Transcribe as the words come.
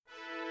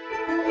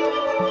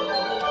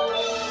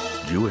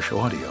Jewish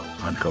audio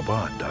on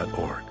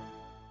Chabad.org.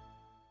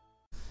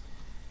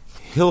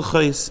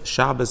 Hilchos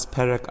Shabbos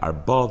Perek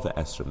Arba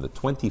ve'Esrim, the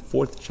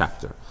 24th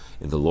chapter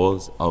in the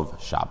laws of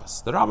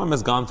Shabbos. The Rambam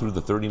has gone through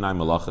the 39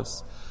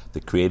 malachas, the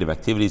creative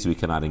activities we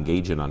cannot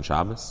engage in on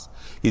Shabbos.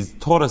 He's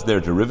taught us their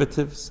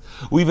derivatives.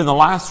 We've in the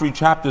last 3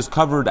 chapters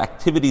covered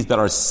activities that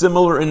are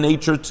similar in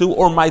nature to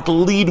or might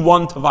lead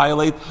one to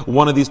violate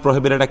one of these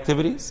prohibited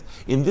activities.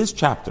 In this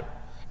chapter,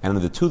 and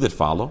in the 2 that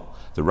follow,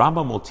 the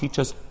Rambam will teach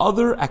us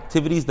other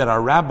activities that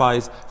our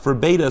rabbis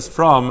forbade us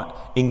from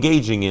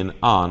engaging in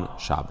on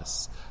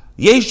Shabbos.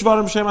 Yesh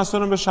dvarim she'em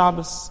asurim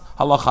b'Shabbos.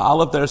 Halacha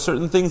Aleph, there are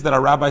certain things that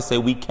our rabbis say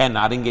we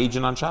cannot engage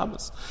in on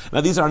Shabbos. Now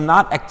these are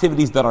not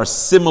activities that are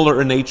similar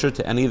in nature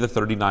to any of the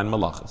 39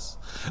 malachas.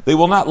 They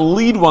will not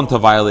lead one to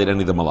violate any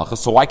of the malachas,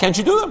 so why can't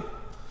you do them?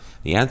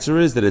 The answer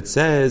is that it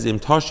says, Im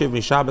toshev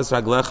mishabbos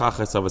raglecha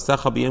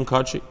chesavasecha b'yim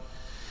kachi.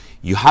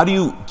 How do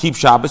you keep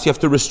Shabbos? You have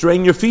to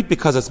restrain your feet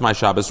because it's my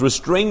Shabbos.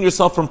 Restrain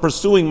yourself from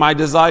pursuing my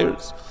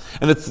desires.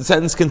 And the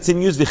sentence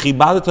continues, which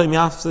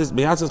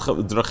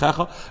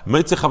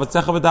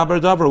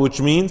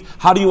means,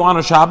 how do you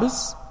honor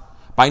Shabbos?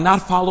 By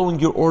not following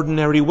your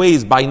ordinary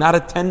ways, by not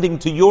attending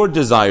to your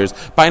desires,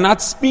 by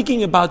not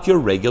speaking about your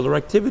regular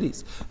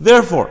activities.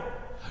 Therefore,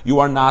 you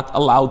are not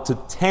allowed to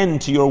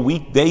tend to your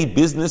weekday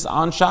business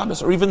on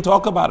Shabbos or even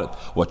talk about it.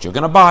 What you're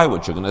going to buy,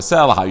 what you're going to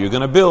sell, how you're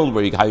going to build,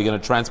 how you're going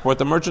to transport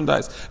the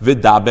merchandise.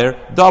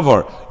 Vidaber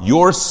davar.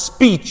 Your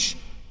speech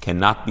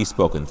cannot be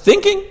spoken.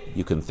 Thinking,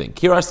 you can think.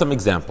 Here are some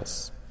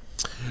examples.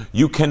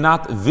 You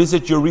cannot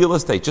visit your real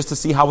estate just to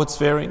see how it's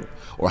faring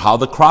or how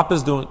the crop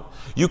is doing.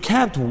 You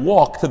can't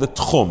walk to the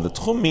tchum. The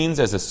tchum means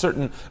there's a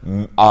certain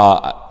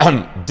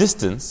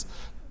distance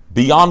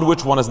beyond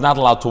which one is not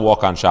allowed to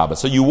walk on Shabbos.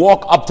 So you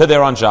walk up to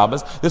there on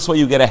Shabbos. This way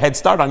you get a head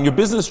start on your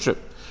business trip.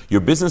 Your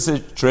business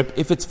trip,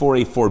 if it's for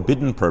a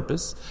forbidden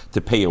purpose,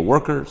 to pay your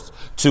workers,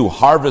 to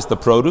harvest the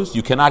produce,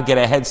 you cannot get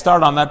a head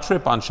start on that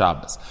trip on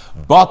Shabbos.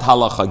 But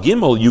halacha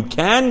gimel, you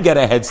can get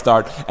a head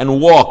start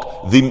and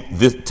walk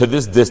to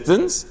this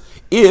distance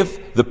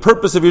if the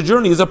purpose of your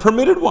journey is a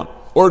permitted one,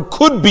 or it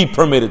could be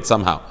permitted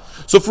somehow.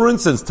 So for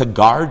instance, to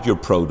guard your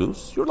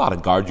produce, you're allowed to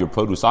guard your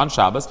produce on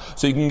Shabbos,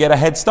 so you can get a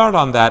head start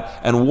on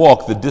that and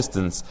walk the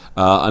distance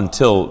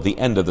until the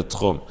end of the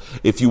tchum.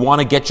 If you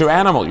want to get your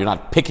animal, you're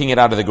not picking it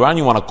out of the ground,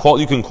 you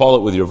can call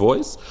it with your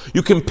voice.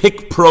 You can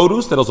pick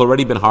produce that has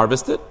already been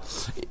harvested.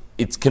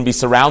 It can be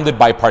surrounded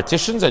by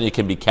partitions and it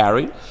can be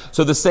carried.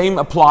 So the same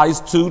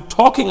applies to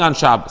talking on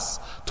Shabbos,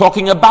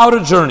 talking about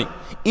a journey.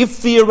 If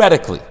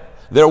theoretically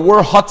there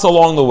were huts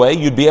along the way,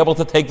 you'd be able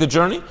to take the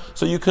journey,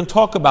 so you can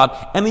talk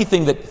about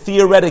anything that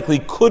theoretically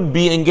could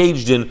be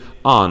engaged in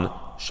on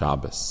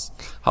Shabbos.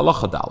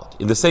 Halacha Dalet.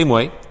 In the same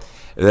way,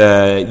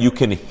 you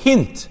can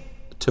hint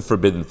to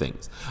forbidden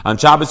things. On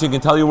Shabbos, you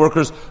can tell your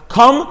workers,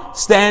 come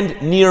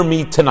stand near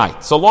me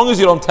tonight. So long as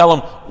you don't tell them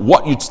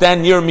what you'd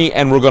stand near me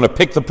and we're going to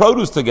pick the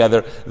produce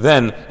together,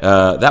 then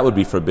that would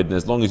be forbidden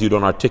as long as you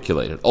don't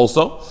articulate it.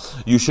 Also,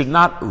 you should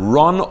not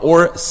run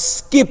or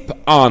skip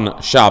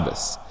on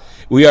Shabbos.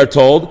 We are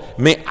told,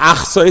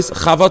 me'achsois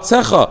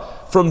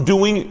chavatzecha, from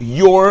doing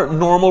your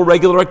normal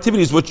regular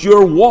activities, which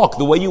your walk,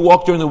 the way you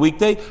walk during the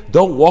weekday,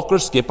 don't walk or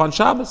skip on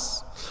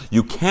Shabbos.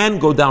 You can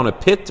go down a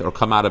pit or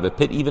come out of a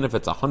pit, even if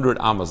it's 100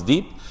 amos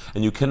deep,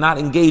 and you cannot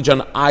engage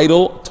on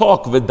idle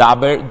talk,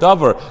 v'daber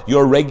davar.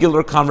 Your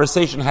regular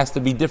conversation has to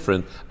be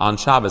different on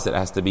Shabbos. It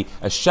has to be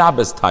a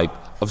Shabbos type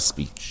of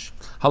speech.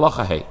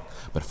 Halacha hey.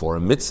 But for a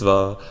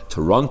mitzvah,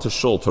 to run to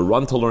shul, to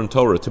run to learn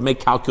Torah, to make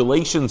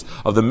calculations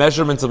of the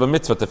measurements of a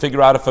mitzvah, to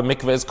figure out if a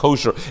mikveh is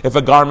kosher, if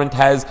a garment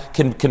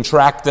can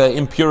contract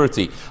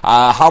impurity,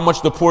 how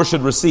much the poor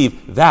should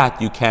receive,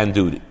 that you can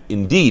do.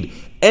 Indeed,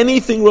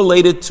 anything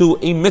related to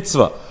a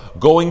mitzvah,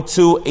 going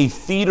to a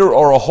theater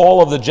or a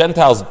hall of the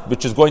Gentiles,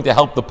 which is going to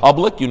help the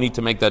public, you need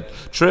to make that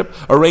trip,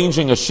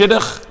 arranging a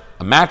shidduch,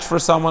 a match for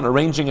someone,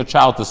 arranging a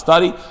child to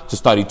study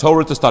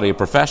Torah, to study a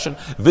profession,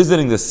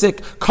 visiting the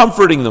sick,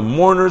 comforting the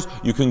mourners.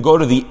 You can go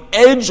to the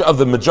edge of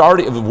the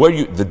majority of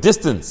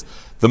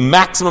the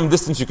maximum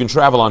distance you can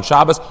travel on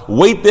Shabbos.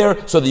 Wait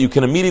there so that you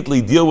can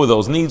immediately deal with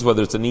those needs,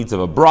 whether it's the needs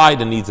of a bride,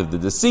 the needs of the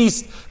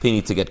deceased, they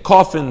need to get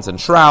coffins and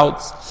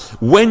shrouds.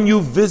 When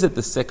you visit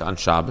the sick on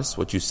Shabbos,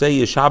 what you say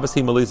is Shabbos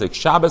Himalizek.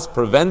 Shabbos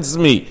prevents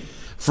me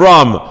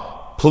from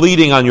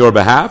pleading on your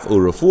behalf,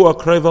 urufua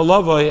kreva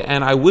lavoi,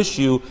 and I wish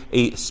you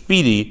a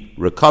speedy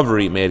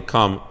recovery. May it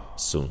come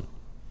soon.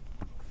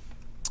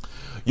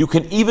 You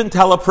can even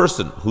tell a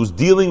person who's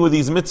dealing with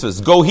these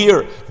mitzvahs, go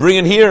here, bring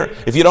it here.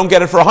 If you don't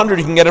get it for 100,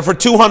 you can get it for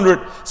 200.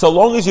 So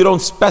long as you don't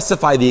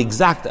specify the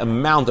exact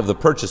amount of the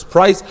purchase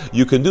price,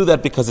 you can do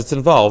that because it's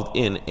involved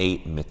in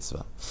a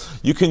mitzvah.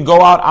 You can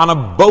go out on a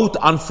boat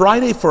on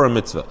Friday for a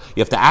mitzvah.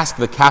 You have to ask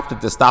the captain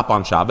to stop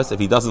on Shabbos. If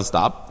he doesn't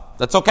stop,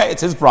 That's okay,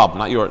 it's his problem,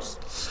 not yours.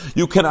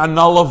 You can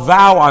annul a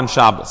vow on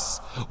Shabbos,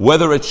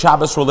 whether it's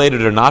Shabbos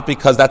related or not,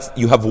 because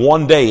you have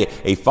one day,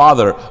 a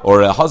father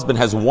or a husband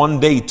has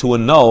one day to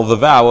annul the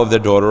vow of their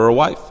daughter or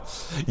wife.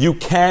 You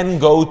can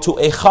go to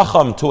a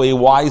chacham, to a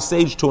wise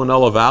sage, to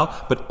annul a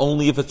vow, but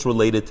only if it's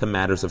related to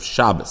matters of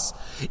Shabbos.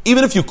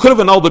 Even if you could have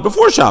annulled it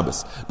before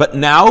Shabbos, but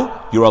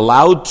now you're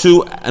allowed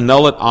to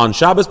annul it on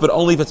Shabbos, but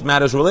only if it's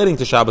matters relating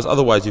to Shabbos.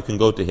 Otherwise, you can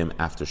go to him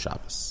after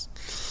Shabbos.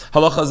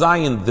 Halacha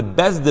Zayin, the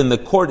Bezdin, the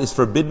court, is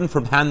forbidden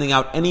from handing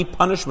out any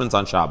punishments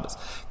on Shabbos.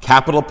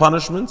 Capital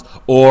punishments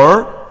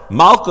or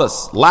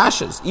malchus,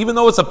 lashes, even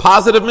though it's a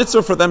positive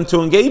mitzvah for them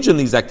to engage in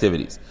these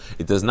activities.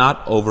 It does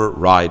not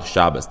override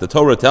Shabbos. The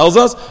Torah tells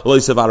us,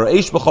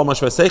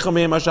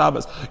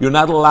 you're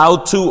not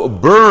allowed to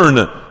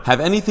have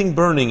anything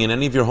burning in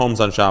any of your homes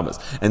on Shabbos.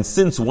 And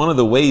since one of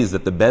the ways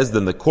that the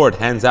Bezdin, the court,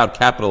 hands out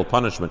capital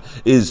punishment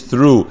is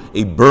through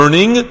a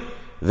burning,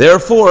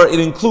 therefore, it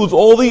includes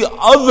all the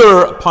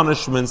other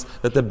punishments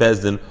that the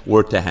Bezdin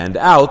were to hand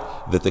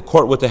out, that the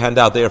court were to hand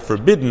out. They are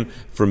forbidden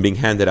from being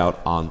handed out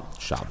on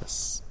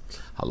Shabbos.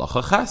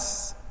 Halacha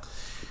Ches.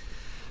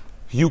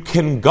 You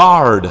can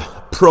guard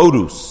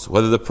produce,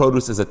 whether the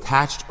produce is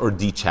attached or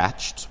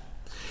detached.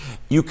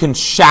 You can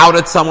shout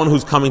at someone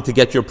who's coming to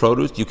get your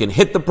produce. You can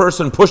hit the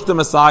person, push them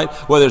aside,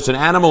 whether it's an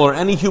animal or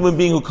any human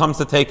being who comes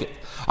to take it.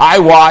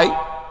 Why?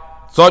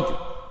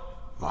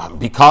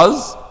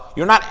 Because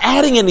you're not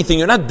adding anything,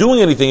 you're not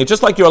doing anything. It's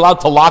just like you're allowed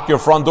to lock your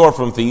front door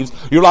from thieves.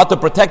 You're allowed to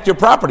protect your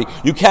property.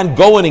 You can't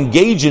go and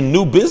engage in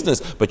new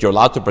business, but you're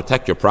allowed to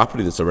protect your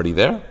property that's already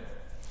there.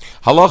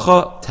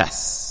 Halacha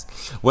Tes.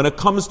 When it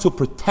comes to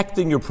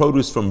protecting your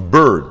produce from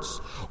birds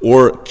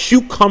or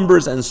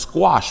cucumbers and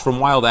squash from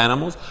wild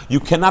animals, you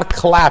cannot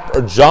clap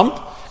or jump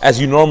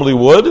as you normally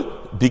would,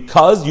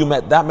 because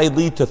that may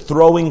lead to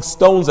throwing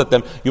stones at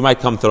them. You might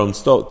come to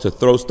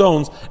throw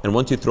stones, and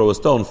once you throw a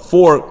stone,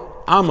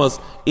 4 amos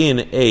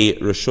in a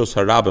Reshus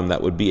Harabim,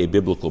 that would be a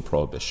biblical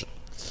prohibition.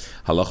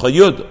 Halacha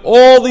Yud.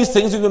 All these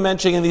things we've been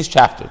mentioning in these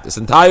chapters. This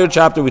entire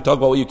chapter, we talk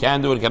about what you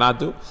can do and cannot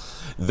do.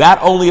 That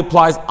only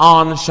applies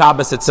on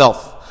Shabbos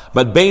itself.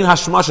 But Bein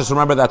Hashmashas,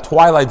 remember that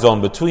twilight zone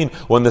between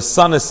when the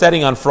sun is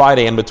setting on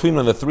Friday and between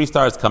when the 3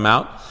 stars come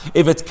out,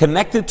 if it's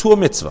connected to a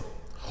mitzvah,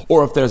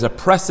 or if there's a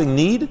pressing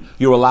need,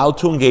 you're allowed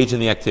to engage in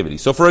the activity.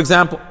 So for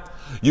example,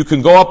 you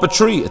can go up a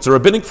tree, it's a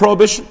rabbinic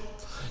prohibition.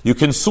 You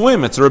can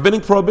swim, it's a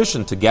rabbinic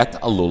prohibition to get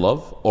a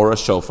lulav or a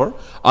shofar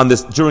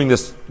during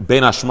this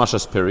Bein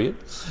Hashmashas period.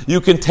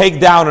 You can take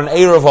down an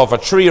Erev off a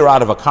tree or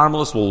out of a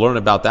carmelis. We'll learn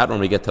about that when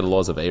we get to the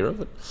laws of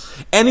Erev.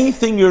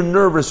 Anything you're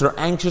nervous or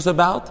anxious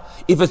about,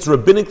 if it's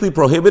rabbinically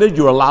prohibited,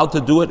 you're allowed to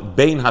do it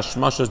Bein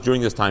Hashmashas during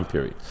this time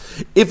period.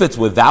 If it's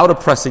without a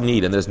pressing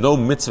need and there's no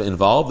mitzvah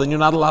involved, then you're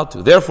not allowed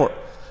to. Therefore,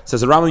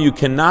 says the Rambam, you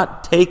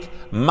cannot take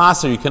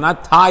maser, you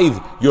cannot tithe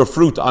your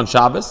fruit on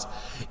Shabbos,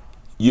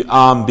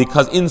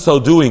 because in so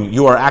doing,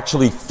 you are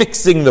actually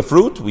fixing the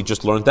fruit. We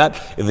just learned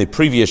that in the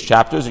previous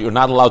chapters. You're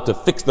not allowed to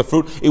fix the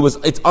fruit.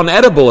 It's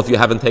unedible if you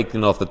haven't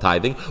taken off the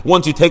tithing.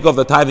 Once you take off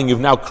the tithing, you've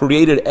now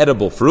created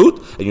edible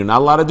fruit, and you're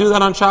not allowed to do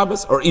that on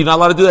Shabbos, or you're not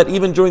allowed to do that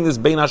even during this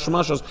Bein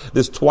Hashmashos,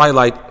 this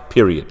twilight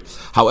period.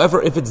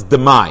 However, if it's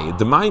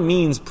demai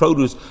means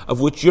produce of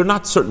which you're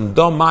not certain,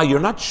 domai,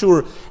 you're not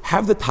sure,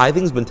 have the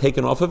tithings been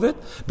taken off of it?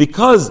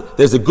 Because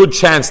there's a good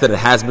chance that it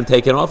has been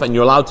taken off, and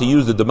you're allowed to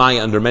use the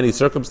demai under many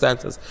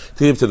circumstances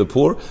to give to the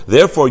poor.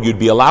 Therefore, you'd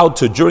be allowed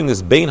to, during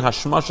this Bein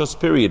Hashmashas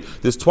period,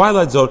 this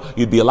twilight zone,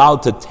 you'd be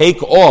allowed to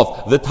take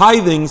off the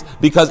tithings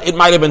because it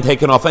might have been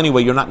taken off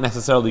anyway. You're not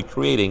necessarily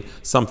creating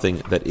something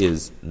that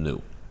is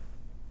new.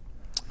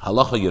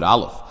 Halacha Yud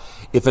Aleph.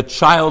 If a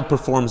child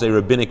performs a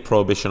rabbinic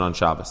prohibition on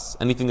Shabbos,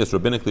 anything that's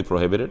rabbinically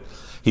prohibited,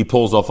 he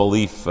pulls off a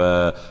leaf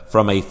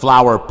from a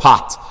flower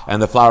pot,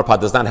 and the flower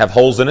pot does not have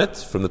holes in it.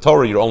 From the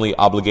Torah, you're only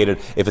obligated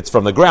if it's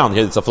from the ground.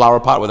 Here, it's a flower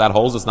pot without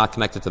holes, it's not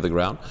connected to the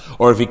ground.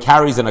 Or if he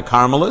carries in a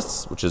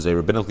carmelis, which is a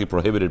rabbinically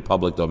prohibited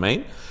public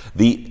domain,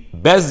 the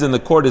Bezdin, the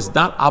court, is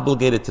not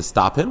obligated to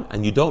stop him,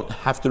 and you don't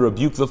have to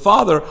rebuke the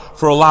father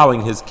for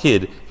allowing his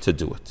kid to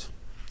do it.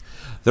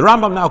 The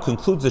Rambam now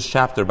concludes this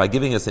chapter by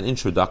giving us an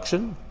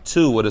introduction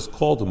to what is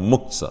called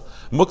muktzah.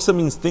 Muktzah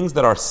means things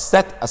that are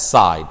set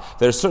aside.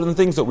 There are certain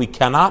things that we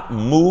cannot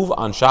move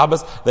on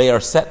Shabbos. They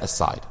are set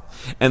aside.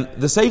 And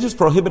the sages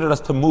prohibited us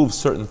to move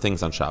certain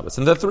things on Shabbos.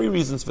 And there are 3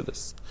 reasons for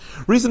this.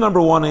 Reason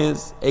number 1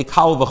 is a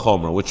kal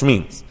v'chomer, which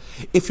means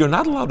if you're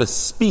not allowed to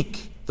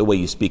speak the way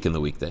you speak in the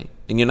weekday,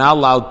 and you're not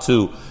allowed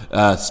to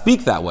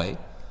speak that way,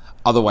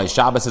 otherwise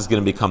Shabbos is going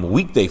to become a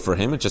weekday for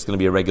him. It's just going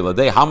to be a regular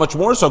day. How much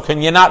more so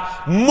can you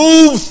not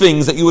move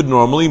things that you would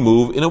normally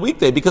move in a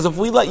weekday? Because if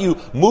we let you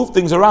move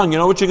things around, you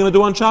know what you're going to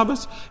do on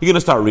Shabbos? You're going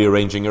to start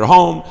rearranging your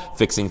home,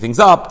 fixing things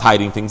up,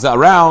 tidying things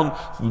around,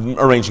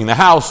 arranging the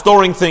house,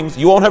 storing things.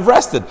 You won't have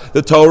rested.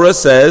 The Torah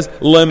says,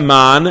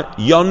 Leman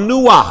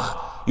Yanuach.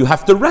 You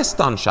have to rest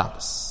on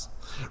Shabbos.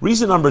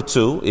 Reason number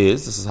 2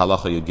 is, this is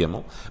halacha yud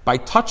gimel, by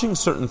touching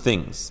certain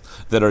things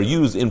that are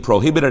used in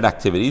prohibited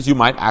activities, you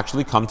might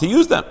actually come to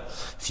use them.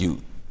 If you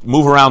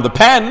move around the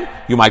pen,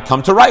 you might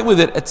come to write with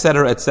it,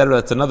 etc., etc.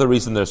 That's another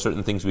reason there are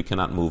certain things we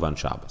cannot move on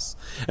Shabbos.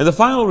 And the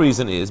final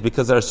reason is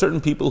because there are certain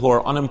people who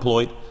are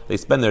unemployed. They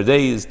spend their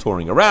days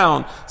touring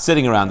around,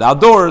 sitting around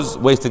outdoors,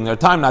 wasting their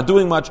time, not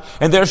doing much.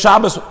 And their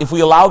Shabbos, if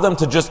we allow them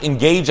to just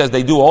engage as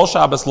they do all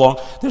Shabbos long,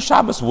 their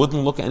Shabbos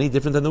wouldn't look any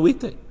different than the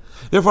weekday.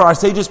 Therefore, our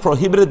sages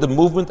prohibited the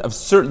movement of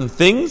certain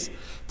things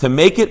to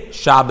make it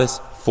Shabbos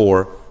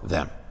for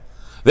them.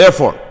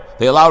 Therefore,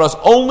 they allowed us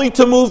only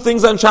to move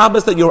things on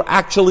Shabbos that you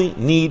actually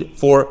need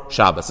for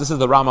Shabbos. This is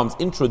the Rambam's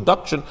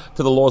introduction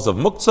to the laws of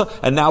Muktzah,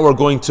 and now we're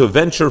going to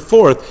venture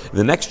forth in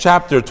the next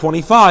chapter,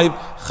 25,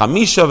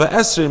 Chamisha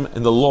ve'esrim,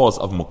 in the laws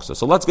of Muktzah.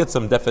 So let's get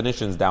some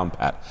definitions down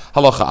pat.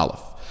 Halacha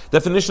Aleph.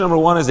 Definition number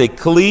one is a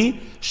kli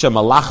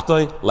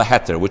shemalachtoy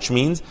leheter, which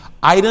means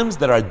items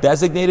that are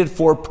designated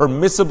for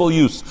permissible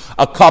use.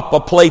 A cup, a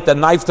plate, a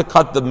knife to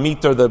cut the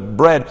meat or the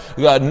bread,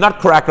 a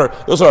nutcracker.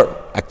 Those are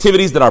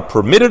activities that are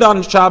permitted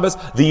on Shabbos.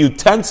 The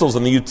utensils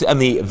and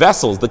the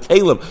vessels, the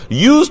kelim,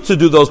 used to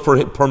do those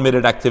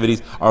permitted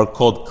activities are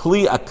called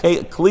kli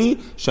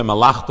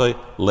shemalachtoy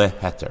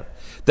leheter.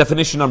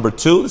 Definition number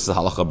two, this is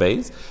halacha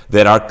beis,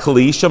 there are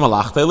kli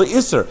shemalachta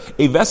le'iser,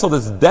 a vessel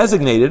that's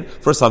designated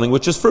for something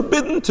which is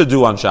forbidden to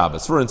do on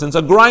Shabbos. For instance,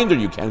 a grinder,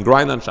 you can't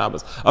grind on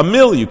Shabbos. A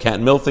mill, you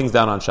can't mill things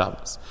down on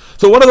Shabbos.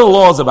 So what are the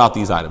laws about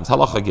these items?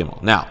 Halacha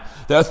gimel. Now,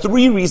 there are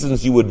three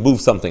reasons you would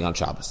move something on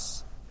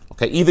Shabbos.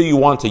 Okay, either you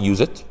want to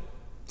use it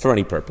for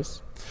any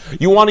purpose,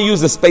 you want to use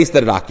the space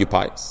that it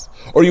occupies,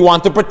 or you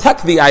want to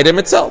protect the item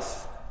itself.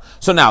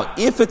 So now,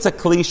 if it's a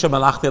kli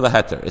shemalachti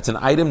leheter, it's an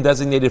item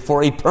designated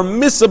for a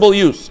permissible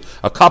use,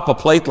 a cup, a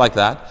plate like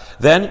that,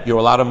 then you're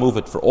allowed to move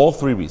it for all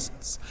three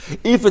reasons.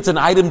 If it's an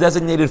item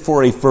designated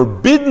for a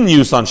forbidden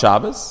use on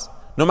Shabbos,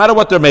 no matter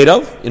what they're made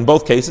of, in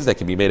both cases, they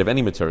can be made of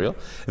any material,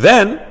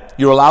 then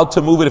you're allowed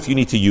to move it if you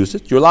need to use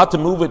it. You're allowed to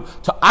move it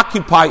to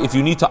occupy if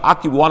you need to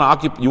occupy,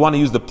 you want to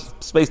use the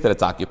space that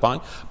it's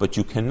occupying, but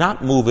you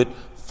cannot move it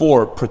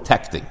for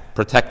protecting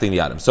the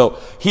item. So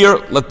here,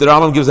 the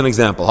Rambam gives an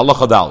example.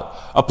 Halacha dal.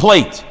 A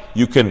plate,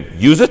 you can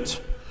use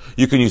it.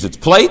 You can use its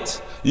plate.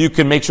 You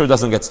can make sure it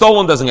doesn't get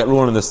stolen, doesn't get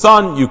ruined in the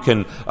sun. You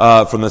can,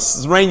 from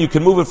the rain, you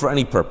can move it for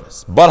any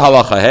purpose. But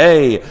halacha,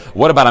 hey,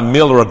 what about a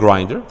mill or a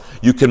grinder?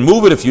 You can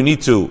move it if you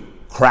need to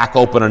crack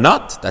open a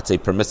nut. That's a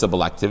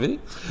permissible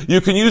activity.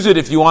 You can use it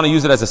if you want to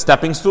use it as a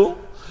stepping stool.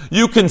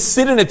 You can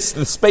sit in the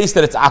space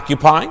that it's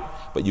occupying,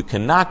 but you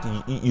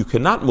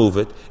cannot move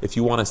it if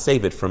you want to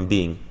save it from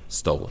being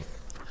stolen.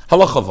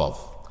 Halacha vav.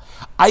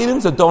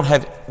 Items that don't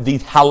have the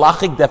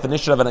halachic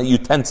definition of a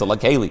utensil, a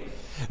keli,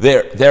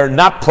 they're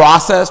not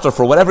processed, or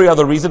for whatever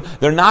other reason,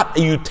 they're not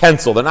a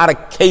utensil, they're not a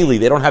keli,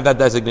 they don't have that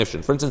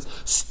designation. For instance,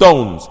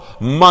 stones,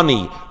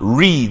 money,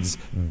 reeds,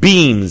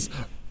 beams,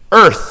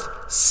 earth,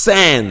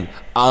 sand,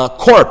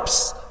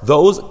 corpse,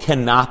 those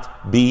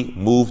cannot be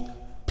moved,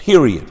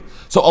 period.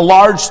 So a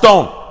large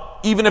stone,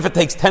 even if it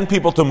takes 10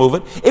 people to move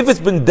it, if it's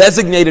been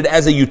designated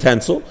as a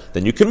utensil,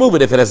 then you can move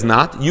it. If it has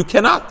not, you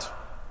cannot.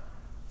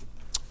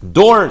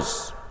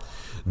 Doors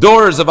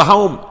of a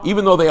home,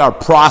 even though they are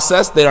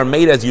processed, they are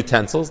made as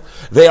utensils,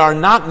 they are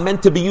not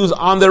meant to be used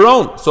on their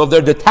own. So if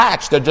they're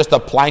detached, they're just a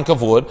plank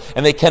of wood,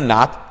 and they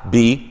cannot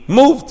be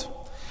moved.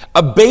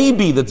 A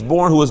baby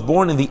who was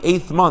born in the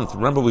 8th month,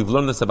 remember we've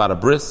learned this about a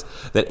bris,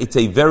 that it's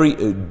a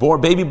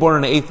baby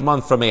born in the 8th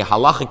month from a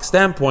halachic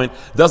standpoint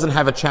doesn't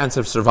have a chance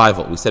of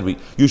survival. We said we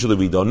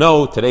don't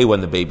know today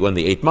when the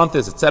 8th month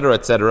is, etc.,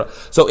 etc.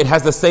 So it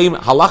has the same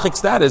halachic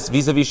status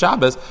vis-a-vis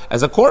Shabbos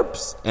as a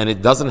corpse, and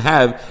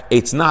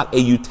it's not a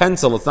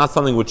utensil, it's not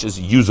something which is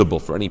usable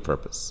for any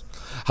purpose.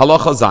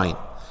 Halacha zayin.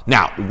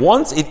 Now,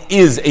 once it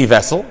is a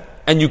vessel,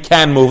 and you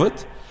can move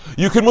it,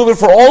 you can move it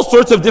for all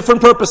sorts of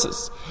different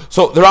purposes.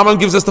 So the Rambam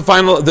gives us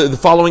the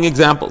following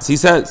examples. He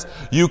says,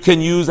 you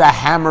can use a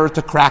hammer to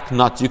crack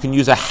nuts. You can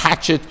use a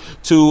hatchet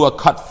to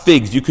cut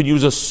figs. You can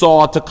use a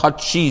saw to cut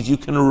cheese. You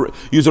can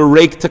use a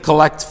rake to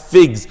collect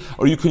figs.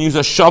 Or you can use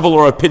a shovel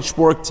or a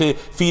pitchfork to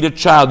feed a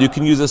child. You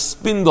can use a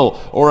spindle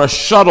or a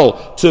shuttle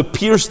to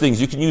pierce things.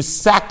 You can use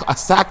a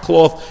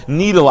sackcloth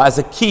needle as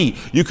a key.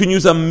 You can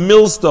use a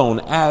millstone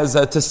as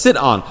to sit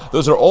on.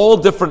 Those are all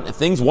different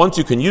things. Once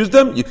you can use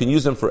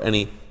them for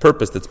any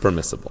purpose that's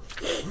permissible.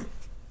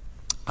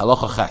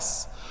 Halacha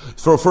ches.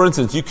 For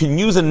instance, you can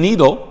use a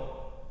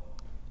needle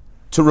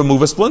to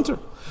remove a splinter.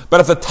 But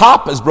if the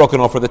top is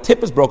broken off or the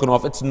tip is broken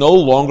off, it's no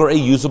longer a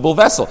usable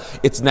vessel.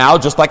 It's now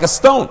just like a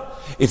stone.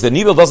 If the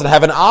needle doesn't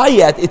have an eye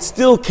yet, it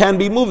still can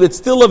be moved. It's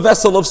still a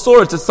vessel of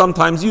sorts. It's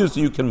sometimes used,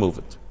 so you can move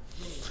it.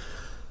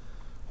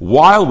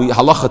 While we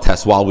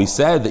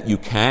said that you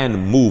can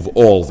move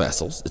all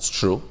vessels, it's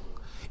true.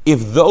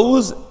 If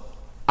those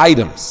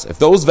items, if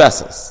those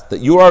vessels, that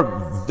you're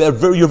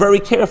very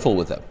careful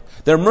with them,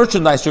 they're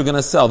merchandise you're going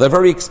to sell, they're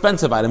very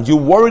expensive items, you're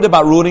worried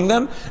about ruining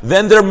them,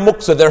 then they're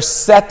muktzah, they're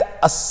set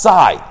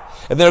aside.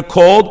 And they're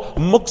called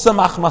muksa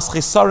machmas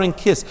chisarin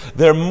kis.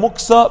 They're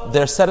muksa,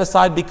 they're set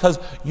aside because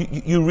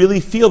you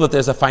really feel that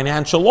there's a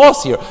financial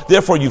loss here.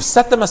 Therefore, you've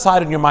set them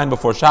aside in your mind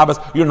before Shabbos.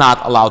 You're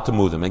not allowed to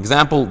move them.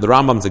 Example, the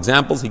Rambam's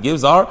examples he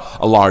gives are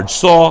a large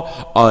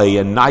saw,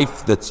 a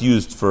knife that's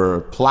used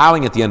for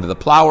plowing at the end of the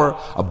plower,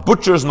 a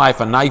butcher's knife,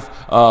 a knife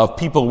of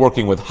people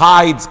working with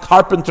hides,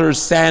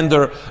 carpenters,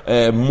 sander,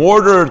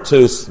 mortar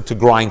to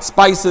grind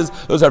spices.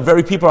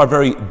 People are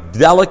very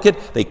delicate.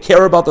 They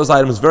care about those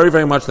items very,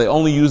 very much. They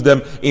only use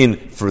them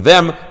for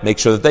them, make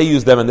sure that they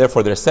use them, and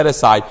therefore they're set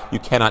aside. You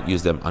cannot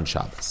use them on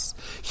Shabbos.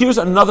 Here's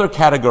another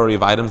category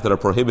of items that are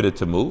prohibited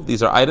to move.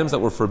 These are items that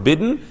were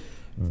forbidden,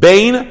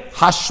 bein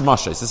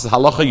hashmashes. This is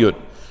halacha yud.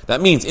 That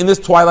means in this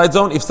twilight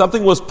zone, if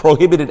something was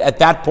prohibited at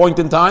that point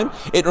in time,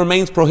 it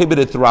remains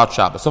prohibited throughout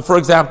Shabbos. So for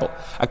example,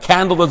 a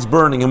candle that's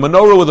burning, a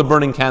menorah with a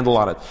burning candle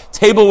on it,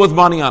 table with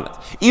money on it.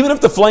 Even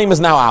if the flame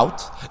is now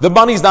out, the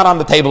money's not on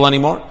the table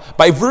anymore.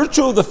 By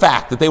virtue of the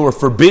fact that they were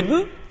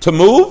forbidden to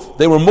move,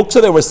 they were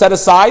muktzah, they were set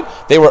aside,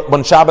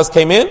 when Shabbos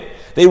came in,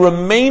 they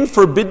remain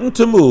forbidden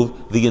to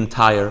move the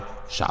entire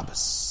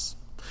Shabbos.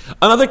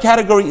 Another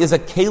category is a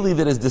keli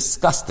that is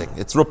disgusting.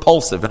 It's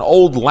repulsive, an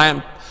old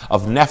lamp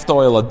of naphtha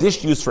oil, a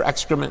dish used for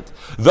excrement.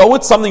 Though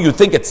it's something you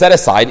think it's set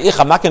aside,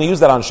 I'm not going to use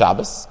that on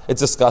Shabbos.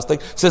 It's disgusting.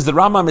 Says the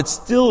Rambam, it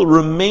still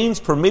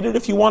remains permitted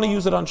if you want to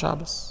use it on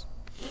Shabbos.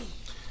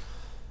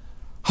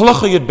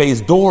 Halacha Yud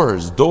Beis,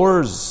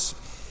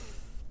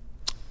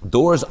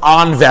 doors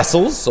on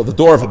vessels, so the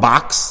door of a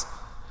box,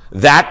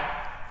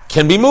 that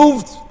can be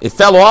moved. It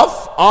fell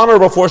off on or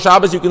before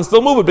Shabbos, you can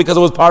still move it because it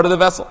was part of the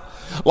vessel.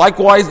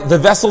 Likewise, the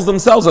vessels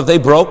themselves, if they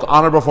broke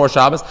on or before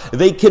Shabbos,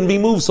 they can be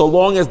moved so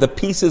long as the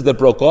pieces that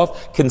broke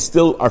off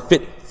are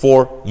fit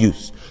for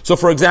use. So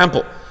for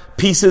example,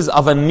 pieces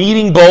of a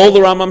kneading bowl, the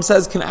Rambam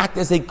says, can act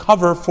as a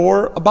cover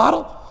for a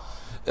bottle.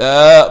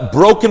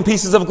 Broken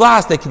pieces of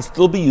glass, they can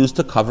still be used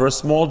to cover a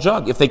small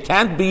jug. If they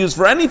can't be used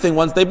for anything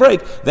once they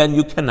break, then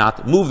you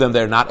cannot move them.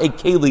 They're not a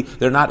keli,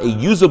 they're not a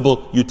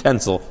usable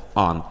utensil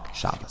on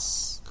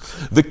Shabbos.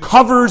 The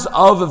covers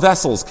of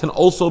vessels can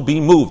also be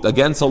moved,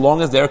 again, so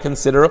long as they're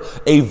considered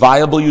a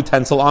viable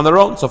utensil on their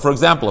own. So, for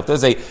example, if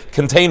there's a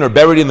container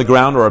buried in the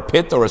ground or a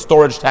pit or a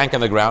storage tank in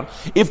the ground,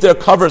 if their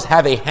covers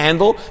have a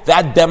handle,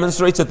 that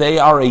demonstrates that they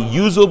are a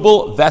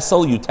usable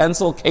vessel,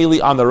 utensil,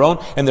 keli on their own,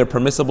 and they're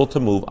permissible to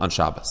move on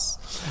Shabbos.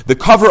 The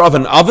cover of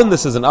an oven,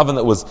 this is an oven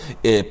that was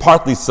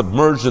partly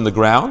submerged in the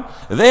ground.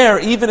 There,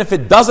 even if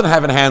it doesn't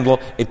have a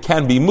handle, it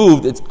can be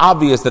moved. It's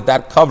obvious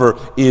that cover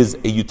is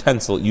a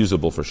utensil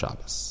usable for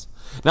Shabbos.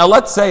 Now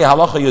let's say,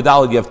 halacha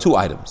yudalid, you have two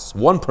items.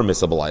 One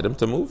permissible item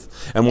to move,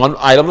 and one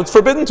item that's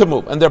forbidden to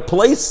move. And they're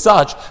placed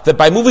such that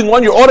by moving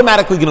one, you're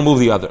automatically going to move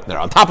the other. They're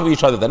on top of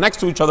each other, they're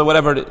next to each other,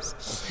 whatever it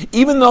is.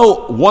 Even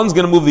though one's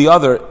going to move the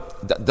other,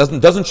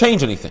 doesn't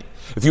change anything.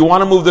 If you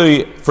want to move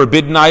the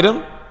forbidden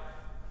item,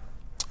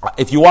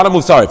 if you want to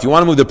move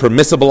the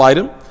permissible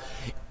item,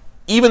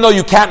 even though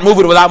you can't move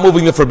it without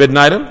moving the forbidden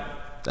item,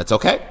 that's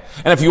okay.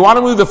 And if you want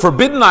to move the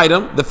forbidden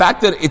item, the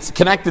fact that it's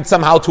connected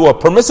somehow to a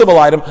permissible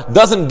item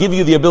doesn't give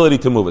you the ability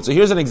to move it. So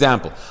here's an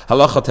example.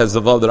 Halacha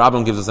Tezavav, the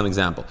Rambam gives us an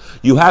example.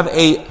 You have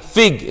a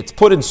fig, it's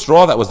put in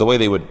straw, that was the way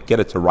they would get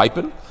it to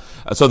ripen.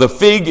 So the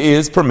fig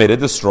is permitted,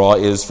 the straw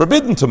is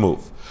forbidden to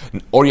move.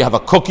 Or you have a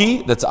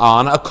cookie that's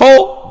on a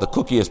coal. The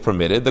cookie is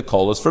permitted, the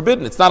coal is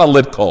forbidden. It's not a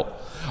lit coal.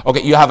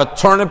 Okay, you have a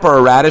turnip or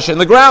a radish in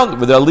the ground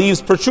with their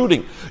leaves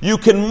protruding. You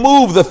can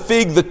move the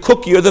fig, the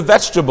cookie, or the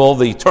vegetable,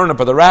 the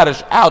turnip or the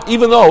radish, out,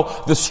 even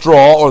though the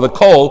straw or the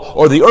coal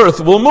or the earth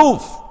will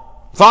move.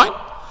 Fine.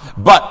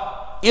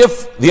 But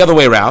if the other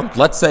way around,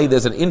 let's say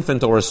there's an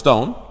infant or a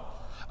stone,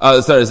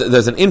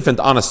 there's an infant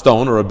on a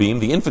stone or a beam,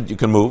 the infant you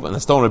can move, and the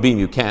stone or beam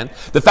you can't.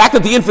 The fact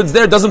that the infant's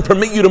there doesn't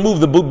permit you to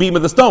move the beam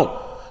of the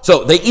stone.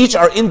 So they each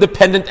are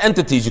independent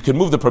entities. You can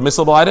move the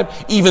permissible item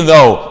even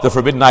though the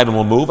forbidden item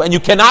will move, and you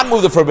cannot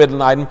move the forbidden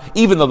item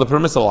even though the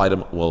permissible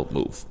item will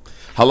move.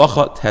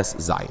 Halacha Tes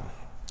Zayin.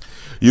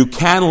 You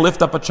can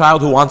lift up a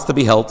child who wants to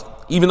be held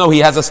even though he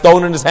has a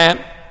stone in his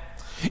hand.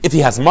 If he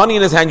has money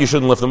in his hand, you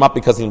shouldn't lift him up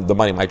because the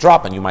money might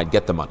drop and you might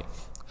get the money.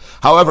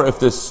 However, if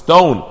his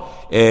stone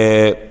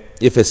is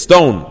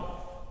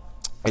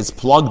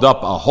plugged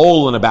up a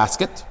hole in a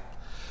basket,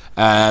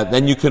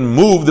 then you can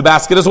move the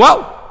basket as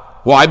well.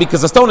 Why?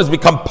 Because the stone has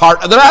become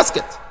part of the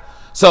basket.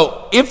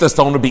 So if the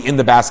stone would be in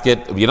the basket,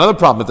 it would be another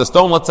problem. If the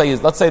stone, let's say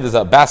there's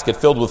a basket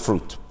filled with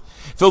fruit,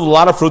 filled with a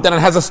lot of fruit, then it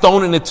has a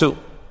stone in it too.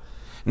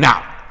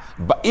 Now,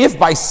 but if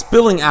by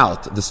spilling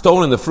out the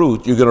stone and the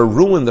fruit, you're going to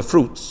ruin the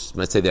fruits,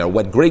 let's say they are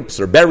wet grapes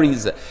or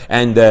berries,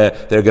 and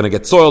they're going to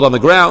get soiled on the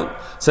ground,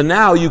 so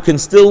now you can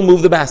still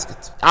move the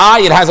basket.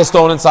 It has a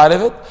stone inside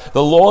of it.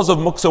 The laws of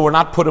muksa were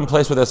not put in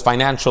place where there's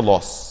financial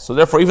loss. So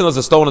therefore, even though there's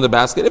a stone in the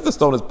basket, if the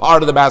stone is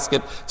part of the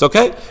basket, it's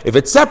okay. If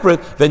it's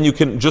separate, then you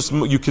can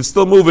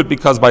still move it,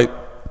 because by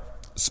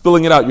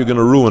spilling it out, you're going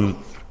to ruin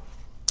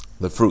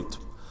the fruit.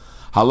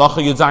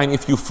 Halacha Yudzayin,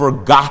 if you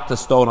forgot the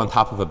stone on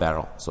top of a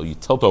barrel, so you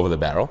tilt over the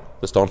barrel,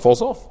 the stone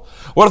falls off.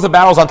 What if the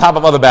barrel's on top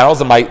of other barrels,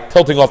 and by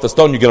tilting off the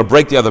stone, you're going to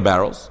break the other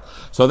barrels?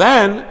 So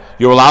then,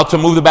 you're allowed to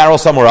move the barrel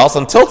somewhere else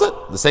and tilt it.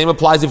 The same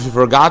applies if you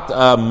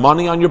forgot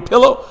money on your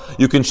pillow.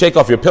 You can shake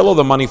off your pillow,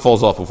 the money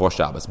falls off before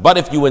Shabbos. But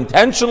if you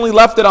intentionally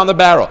left it on the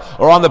barrel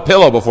or on the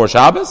pillow before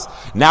Shabbos,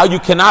 now you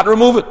cannot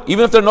remove it.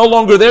 Even if they're no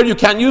longer there, you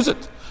can't use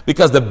it.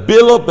 Because the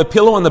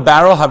pillow and the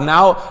barrel have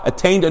now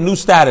attained a new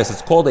status.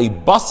 It's called a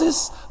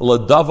basis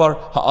l'davar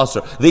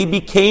ha'asr. They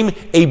became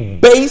a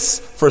base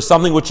for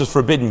something which is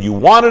forbidden. You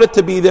wanted it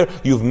to be there.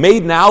 You've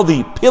made now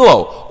the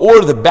pillow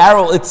or the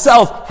barrel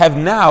itself have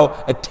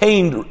now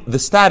attained the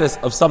status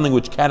of something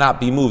which cannot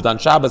be moved on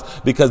Shabbos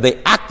because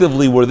they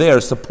actively were there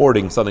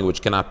supporting something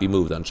which cannot be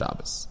moved on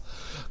Shabbos.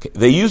 Okay.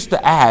 They used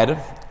to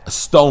add a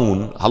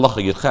stone,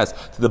 halacha yudches,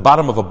 to the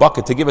bottom of a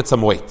bucket to give it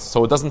some weight,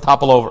 so it doesn't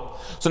topple over.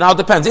 So now it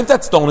depends. If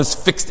that stone is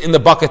fixed in the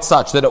bucket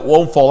such that it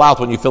won't fall out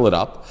when you fill it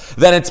up,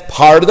 then it's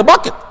part of the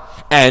bucket,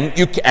 and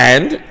you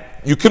can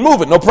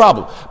move it, no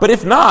problem. But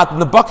if not, then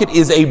the bucket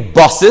is a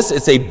basis,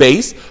 it's a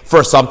base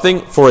for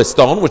something, for a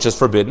stone, which is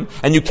forbidden,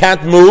 and you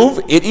can't move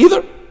it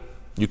either.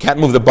 You can't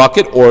move the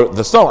bucket or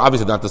the stone,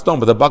 obviously not the stone,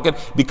 but the bucket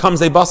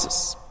becomes a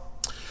basis.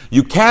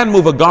 You can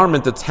move a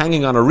garment that's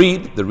hanging on a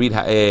reed. The reed,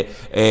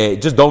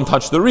 just don't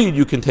touch the reed.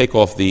 You can take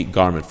off the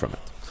garment from it.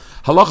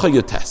 Halacha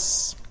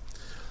yotes.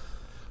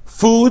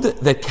 Food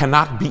that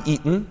cannot be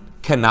eaten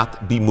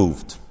cannot be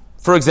moved.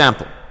 For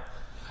example,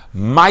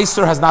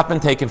 meiser has not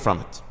been taken from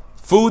it.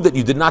 Food that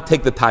you did not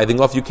take the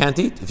tithing off, you can't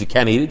eat. If you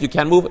can't eat it, you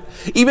can't move it.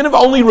 Even if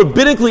only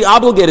rabbinically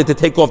obligated to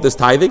take off this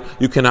tithing,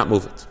 you cannot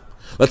move it.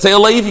 Let's say a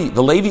Levi.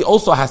 The Levi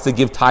also has to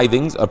give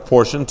tithings, a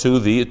portion to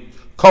the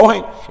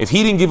Kohen. If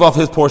he didn't give off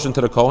his portion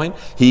to the Kohen,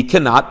 he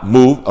cannot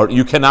move, or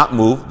you cannot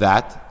move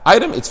that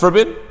item. It's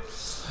forbidden.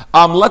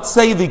 Let's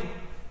say the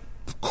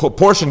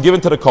portion given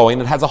to the Kohen,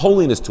 it has a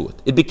holiness to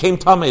it. It became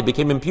tameh, it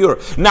became impure.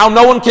 Now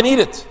no one can eat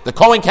it. The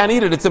Kohen can't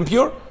eat it, it's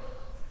impure.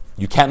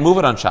 You can't move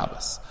it on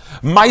Shabbos.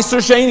 Meiser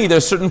sheni,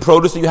 there's certain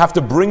produce that you have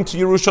to bring to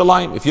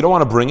Yerushalayim. If you don't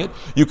want to bring it,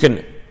 you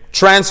can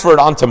transfer it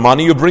onto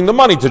money, you bring the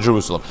money to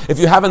Jerusalem. If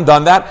you haven't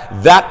done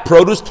that, that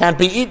produce can't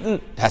be eaten.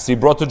 It has to be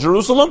brought to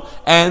Jerusalem,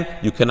 and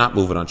you cannot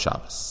move it on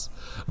Shabbos.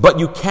 But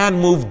you can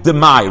move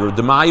demai. Or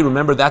demai,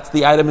 remember, that's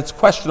the item, it's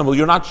questionable.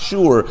 You're not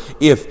sure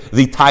if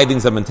the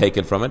tithings have been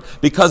taken from it,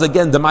 because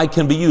again, demai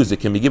can be used.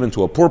 It can be given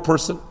to a poor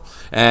person,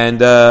 and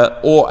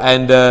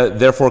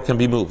therefore can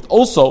be moved.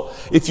 Also,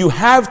 if you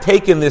have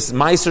taken this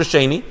meiser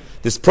sheni,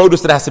 this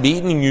produce that has to be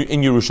eaten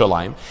in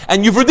Yerushalayim,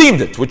 and you've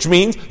redeemed it, which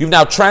means you've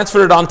now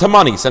transferred it onto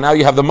money. So now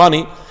you have the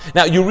money.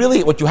 Now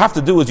what you have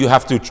to do is you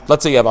have to,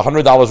 let's say you have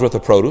 $100 worth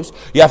of produce,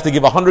 you have to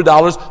give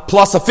 $100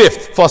 plus a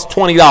fifth, plus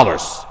 $20.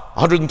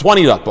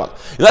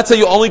 $120. Let's say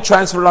you only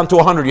transferred it onto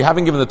 100, you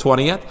haven't given the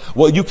 20 yet.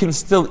 Well, you can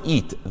still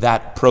eat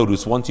that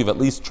produce once you've at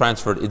least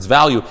transferred its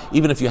value,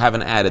 even if you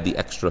haven't added the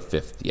extra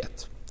fifth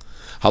yet.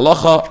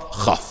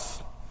 Halacha chaf.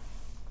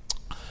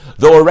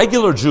 Though a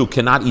regular Jew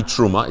cannot eat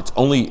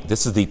truma,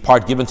 this is the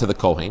part given to the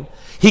Kohen,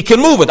 he can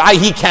move it.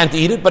 He can't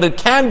eat it, but it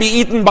can be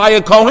eaten by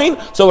a Kohen,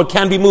 so it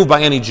can be moved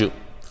by any Jew.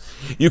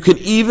 You can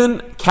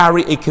even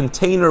carry a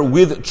container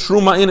with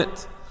truma in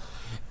it.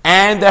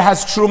 And there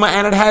has truma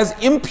and it has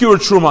impure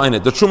truma in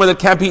it, the truma that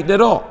can't be eaten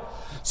at all.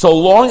 So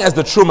long as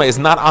the truma is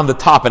not on the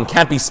top and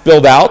can't be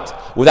spilled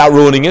out without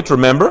ruining it,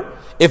 remember,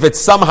 if it's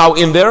somehow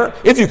in there,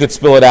 if you could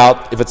spill it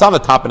out, if it's on the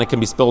top and it can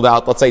be spilled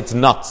out, let's say it's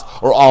nuts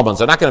or almonds,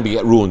 they're not going to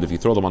get ruined if you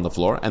throw them on the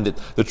floor, and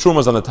the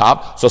truma's on the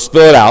top, so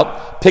spill it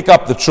out, pick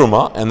up the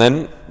truma, and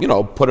then,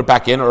 put it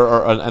back in,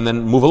 and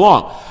then move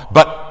along.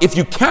 But if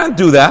you can't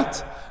do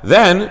that,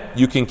 then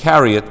you can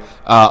carry it.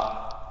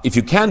 If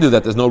you can do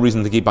that, there's no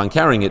reason to keep on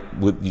carrying it.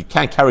 You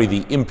can't carry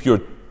the impure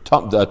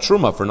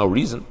truma for no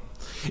reason.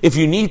 If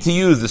you need to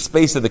use the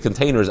space that the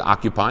container is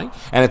occupying,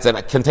 and it's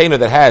a container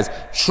that has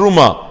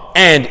truma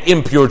and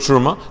impure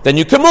truma, then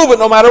you can move it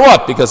no matter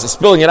what, because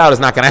spilling it out is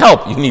not going to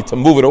help. You need to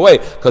move it away,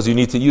 because you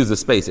need to use the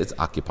space it's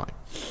occupying.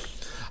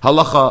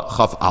 Halacha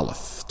chaf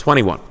aleph,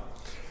 21.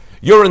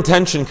 Your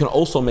intention can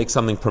also make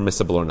something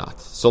permissible or not.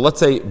 So let's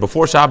say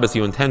before Shabbos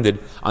you intended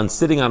on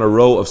sitting on a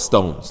row of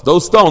stones.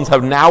 Those stones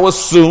have now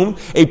assumed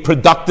a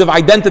productive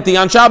identity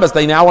on Shabbos.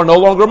 They now are no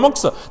longer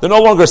muksa. They're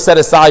no longer set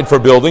aside for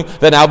building.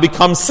 They now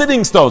become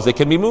sitting stones. They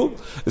can be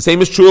moved. The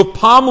same is true of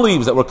palm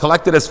leaves that were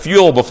collected as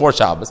fuel before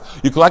Shabbos.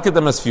 You collected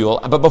them as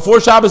fuel, but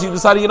before Shabbos you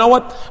decided, you know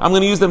what? I'm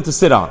going to use them to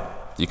sit on.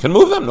 You can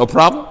move them, no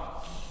problem.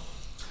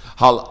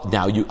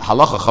 Now,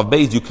 halacha chav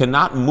beis, you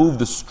cannot move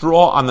the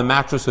straw on the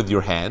mattress with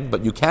your hand,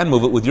 but you can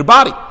move it with your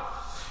body.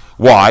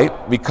 Why?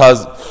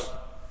 Because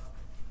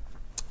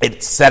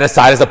it's set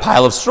aside as a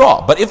pile of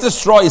straw. But if the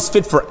straw is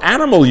fit for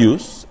animal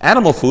use,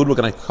 animal food, we're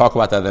going to talk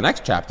about that in the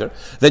next chapter,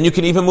 then you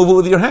can even move it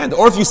with your hand.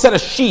 Or if you set a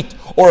sheet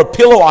or a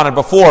pillow on it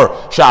before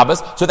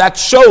Shabbos, so that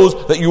shows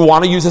that you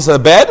want to use this as a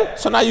bed,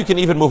 so now you can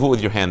even move it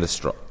with your hand, the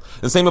straw.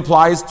 The same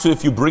applies to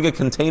if you bring a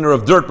container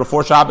of dirt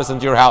before Shabbos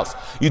into your house.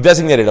 You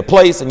designated a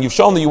place and you've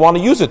shown that you want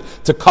to use it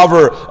to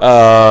cover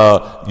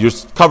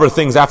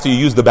things after you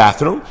use the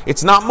bathroom.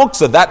 It's not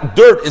muksa. That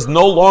dirt is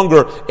no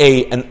longer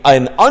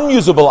an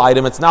unusable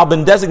item. It's now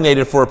been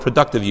designated for a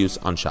productive use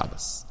on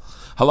Shabbos.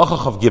 Halacha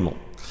chav gimel.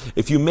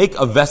 If you make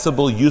a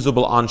vessel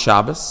usable on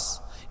Shabbos,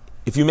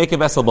 if you make a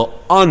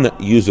vessel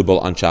unusable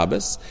on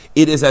Shabbos,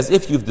 it is as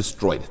if you've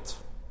destroyed it.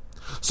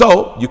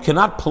 So, you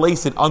cannot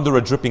place it under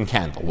a dripping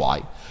candle.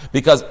 Why?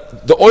 Because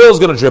the oil is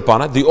going to drip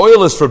on it. The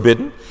oil is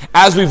forbidden.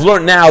 As we've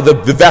learned now, the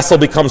vessel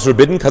becomes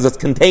forbidden because it's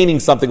containing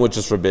something which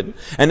is forbidden.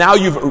 And now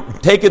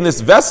you've taken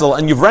this vessel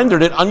and you've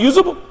rendered it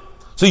unusable.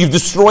 So you've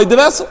destroyed the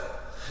vessel.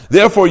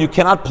 Therefore, you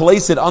cannot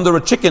place it under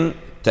a chicken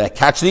to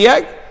catch the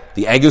egg.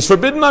 The egg is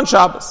forbidden on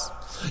Shabbos.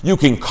 You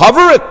can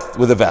cover it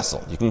with a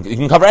vessel. You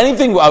can cover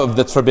anything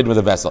that's forbidden with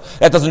a vessel.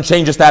 That doesn't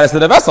change the status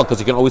of the vessel because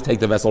you can always take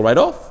the vessel right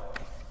off.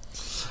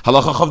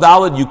 Halacha Chav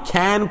Daled, you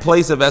can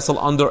place a vessel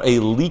under a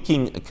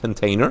leaking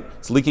container.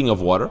 It's leaking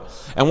of water.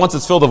 And once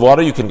it's filled with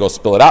water, you can go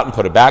spill it out and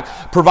put it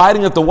back,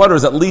 providing that the water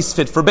is at least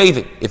fit for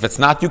bathing. If it's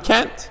not, you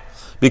can't.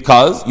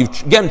 Because you've,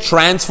 again,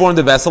 transformed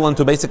the vessel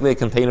into basically a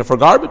container for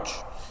garbage.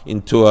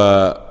 Into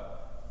a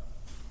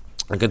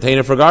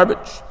container for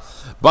garbage.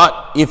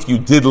 But if you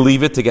did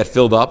leave it to get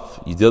filled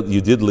up, you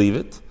did leave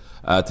it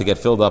to get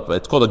filled up.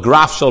 It's called a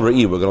graf shel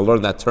re'i. We're going to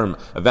learn that term,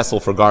 a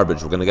vessel for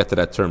garbage. We're going to get to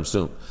that term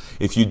soon.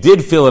 If you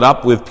did fill it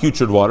up with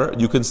putrid water,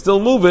 you can still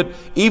move it.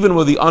 Even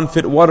with the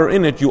unfit water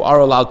in it, you are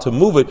allowed to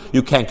move it.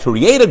 You can't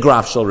create a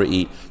graf shel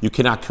re'i. You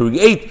cannot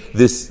create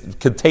this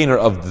container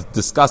of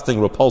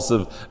disgusting,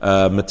 repulsive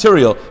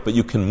material, but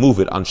you can move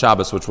it on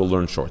Shabbos, which we'll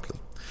learn shortly.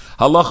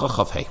 Halacha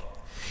Chav Hei.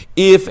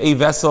 If a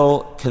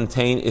vessel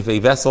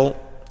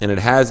and it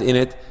has in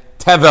it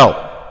tevel.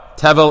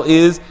 Tevel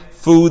is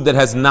food that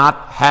has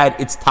not had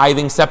its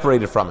tithing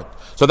separated from it.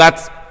 So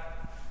that's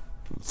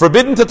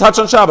forbidden to touch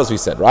on Shabbos, we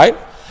said, right?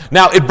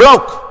 Now, it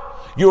broke.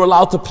 You're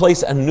allowed to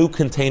place a new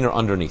container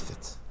underneath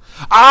it.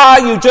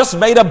 You just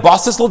made a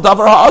basis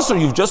l'davar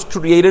ha'asur. You've just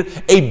created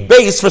a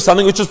base for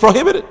something which is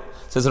prohibited.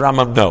 Says the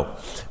Rambam, no.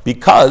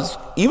 Because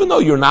even though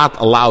you're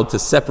not allowed to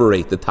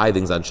separate the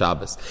tithings on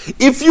Shabbos,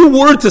 if you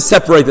were to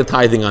separate the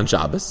tithing on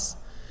Shabbos,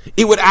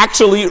 it would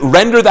actually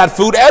render that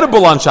food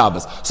edible on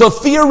Shabbos. So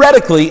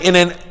theoretically, in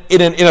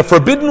a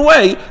forbidden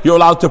way, you're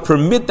allowed to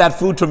permit that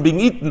food from being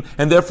eaten,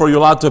 and therefore you're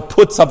allowed to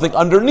put something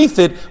underneath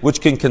it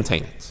which can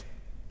contain it.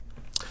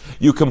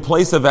 You can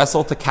place a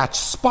vessel to catch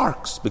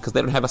sparks because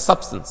they don't have a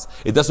substance.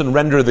 It doesn't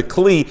render the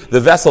kli, the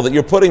vessel that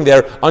you're putting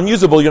there,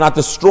 unusable. You're not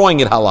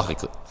destroying it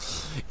halachically.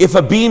 If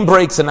a beam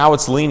breaks and now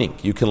it's leaning,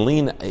 you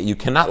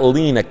cannot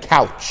lean a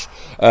couch.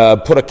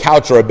 Put a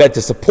couch or a bed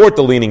to support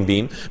the leaning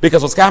beam,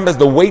 because what's going to happen is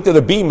the weight of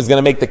the beam is going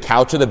to make the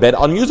couch or the bed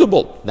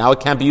unusable. Now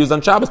it can't be used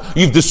on Shabbos.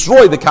 You've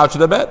destroyed the couch or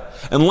the bed.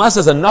 Unless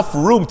there's enough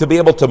room to be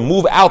able to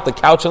move out the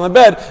couch and the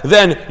bed,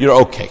 then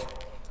you're okay.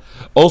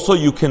 Also,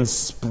 you can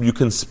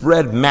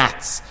spread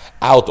mats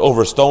out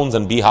over stones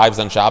and beehives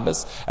on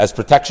Shabbos as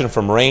protection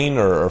from rain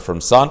or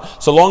from sun,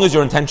 so long as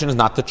your intention is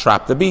not to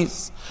trap the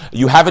bees.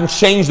 You haven't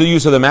changed the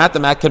use of the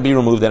mat can be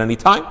removed at any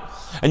time.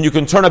 And you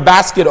can turn a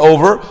basket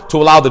over to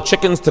allow the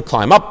chickens to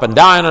climb up and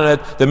down on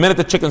it. The minute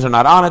the chickens are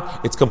not on it,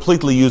 it's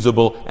completely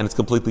usable and it's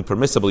completely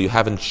permissible. You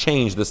haven't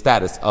changed the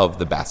status of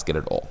the basket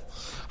at all.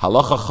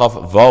 Halacha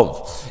Chav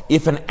Vov.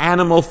 If an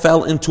animal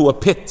fell into a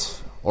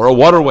pit or a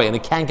waterway and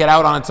it can't get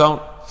out on its own,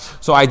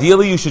 so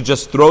ideally you should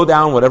just throw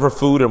down whatever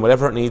food and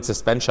whatever it needs to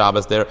spend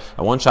Shabbos there,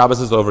 and once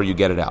Shabbos is over, you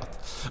get it out.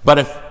 But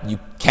if you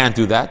can't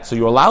do that, so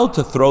you're allowed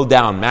to throw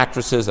down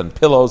mattresses and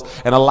pillows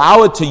and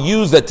allow it to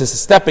use that to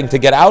stepping to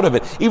get out of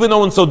it, even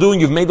though in so doing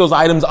you've made those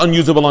items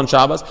unusable on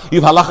Shabbos,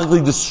 you've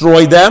halachically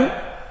destroyed them.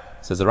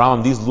 Says the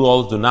Rambam, these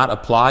laws do not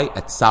apply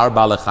at Tsar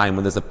Balechayim.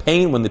 When there's a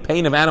pain, when the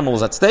pain of animal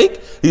is at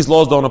stake, these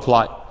laws don't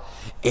apply.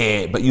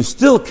 But you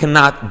still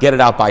cannot get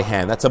it out by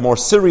hand. That's a more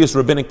serious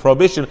rabbinic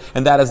prohibition,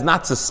 and that is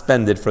not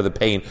suspended for the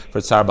pain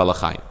for Tsar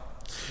Balechayim.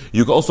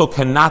 You also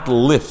cannot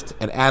lift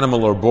an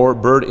animal or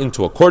bird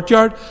into a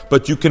courtyard,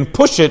 but you can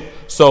push it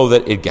so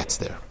that it gets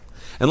there.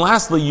 And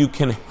lastly, you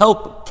can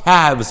help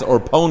calves or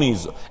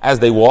ponies as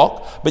they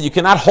walk, but you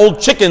cannot hold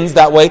chickens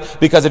that way,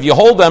 because if you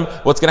hold them,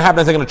 what's going to happen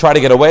is they're going to try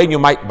to get away, and you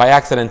might by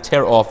accident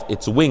tear off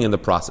its wing in the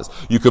process.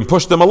 You can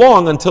push them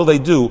along until they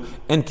do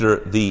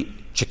enter the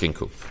chicken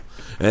coop.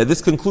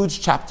 This concludes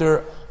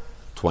chapter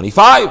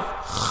 25.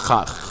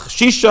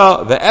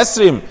 Shisha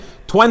ve'esrim,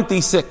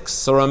 26.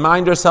 So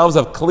remind yourselves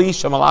of kli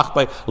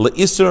shemalachtai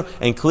le'isur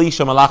and kli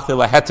shemalachtai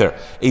le'heter.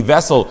 A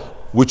vessel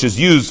which is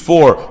used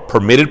for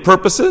permitted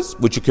purposes,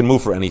 which you can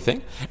move for anything,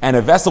 and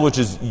a vessel which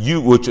is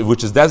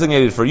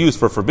designated for use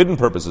for forbidden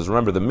purposes.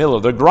 Remember the mill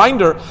or the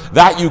grinder,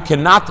 that you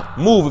cannot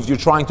move if you're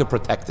trying to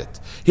protect it.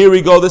 Here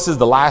we go. This is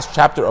the last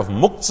chapter of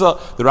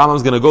Muktzah. The Rambam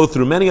is going to go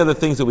through many other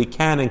things that we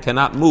can and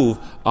cannot move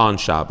on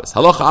Shabbos.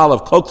 All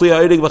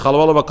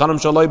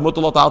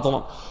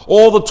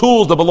the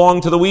tools that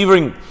belong to the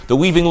weaving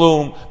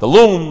loom, the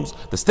looms,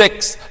 the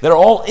sticks, they're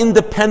all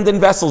independent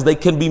vessels. They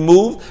can be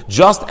moved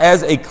just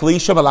as a kli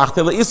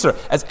shemalachtai le'isur,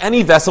 as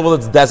any vessel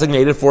that's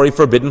designated for a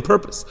forbidden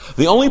purpose.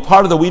 The only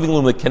part of the weaving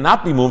loom that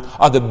cannot be moved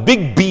are the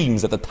big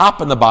beams at the top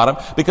and the bottom,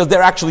 because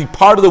they're actually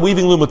part of the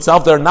weaving loom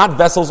itself. They're not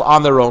vessels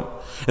on their own.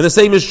 And the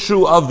same is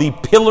true of the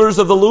pillars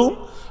of the loom.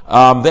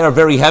 They are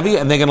very heavy,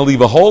 and they're going to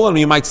leave a hole, and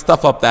you might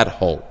stuff up that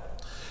hole.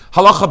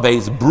 Halacha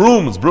beis,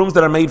 brooms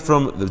that are made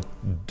from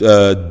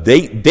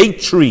the date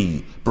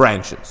tree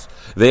branches.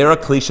 They are a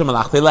klisha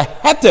malachte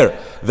leheter.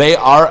 They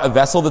are a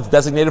vessel that's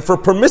designated for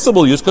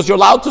permissible use because you're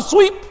allowed to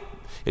sweep.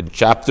 In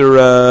chapter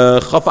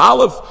Chaf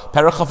Aleph,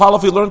 Perek Chaf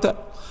Aleph, you learned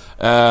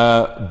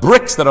that.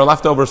 Bricks that are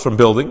leftovers from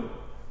building,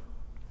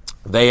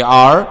 they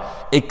are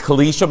a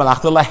kalisha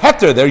malachte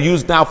leheter. They're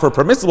used now for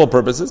permissible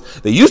purposes.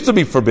 They used to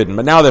be forbidden,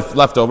 but now they're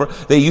left over.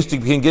 They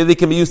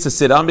can be used to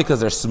sit on because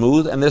they're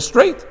smooth and they're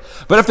straight.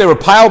 But if they were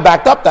piled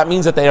back up, that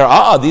means that they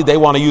are they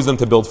want to use them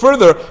to build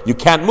further. You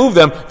can't move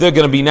them. They're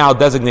going to be now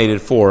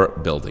designated for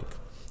building.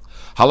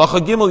 Halacha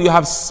Gimel, you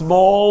have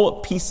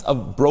small piece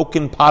of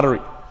broken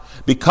pottery.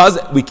 Because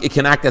it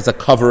can act as a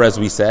cover, as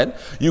we said,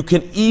 you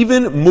can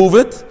even move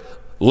it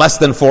less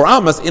than 4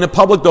 amas in a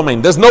public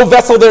domain. There's no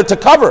vessel there to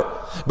cover.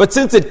 But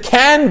since it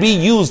can be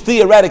used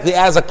theoretically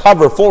as a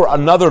cover for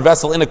another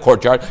vessel in a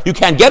courtyard, you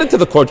can't get it to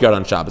the courtyard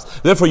on Shabbos.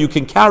 Therefore, you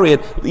can carry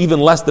it even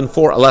less than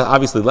 4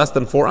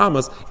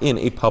 amas in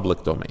a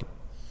public domain.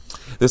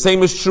 The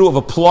same is true of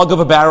a plug of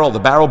a barrel, the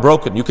barrel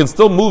broken. You can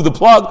still move the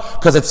plug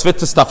because it's fit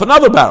to stuff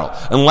another barrel,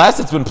 unless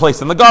it's been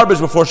placed in the garbage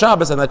before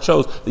Shabbos, and that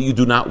shows that you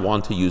do not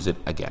want to use it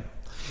again.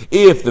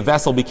 If the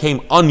vessel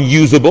became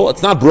unusable,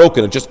 it's not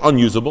broken, it's just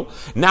unusable,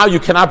 now you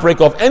cannot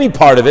break off any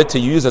part of it to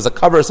use as a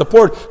cover or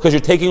support because you're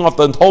taking off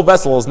the whole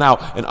vessel is now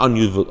an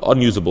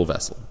unusable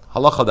vessel.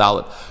 Halacha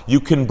Dalet. You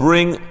can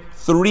bring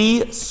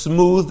 3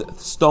 smooth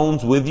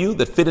stones with you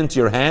that fit into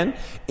your hand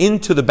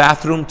into the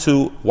bathroom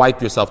to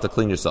wipe yourself, to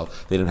clean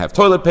yourself. They didn't have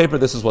toilet paper,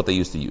 this is what they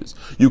used to use.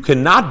 You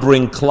cannot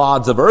bring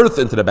clods of earth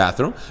into the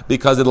bathroom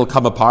because it'll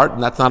come apart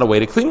and that's not a way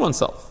to clean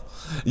oneself.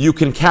 You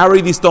can carry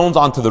these stones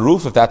onto the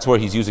roof if that's where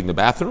he's using the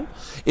bathroom.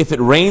 If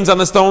it rains on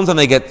the stones and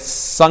they get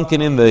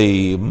sunken in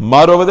the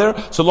mud over there,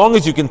 so long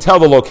as you can tell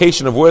the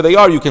location of where they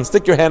are, you can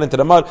stick your hand into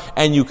the mud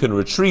and you can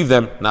retrieve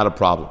them, not a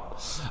problem.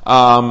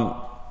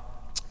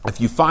 If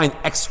you find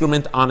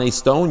excrement on a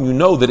stone, you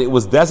know that it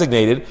was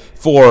designated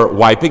for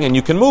wiping and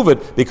you can move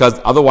it because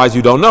otherwise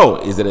you don't know,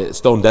 is it a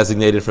stone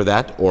designated for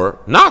that or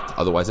not?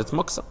 Otherwise it's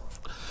muksa.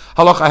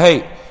 Halacha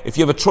hey, if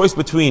you have a choice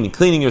between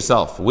cleaning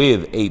yourself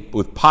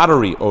with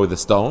pottery or with a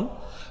stone,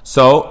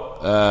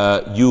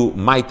 so you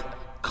might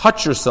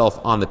cut yourself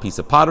on the piece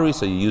of pottery,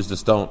 so you use the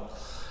stone.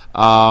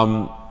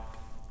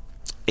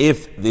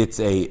 If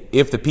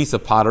the piece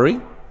of pottery,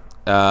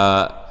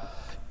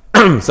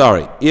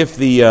 if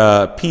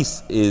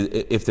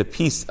the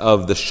piece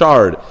of the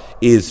shard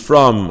is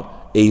from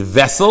a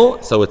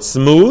vessel, so it's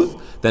smooth,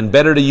 then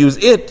better to use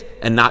it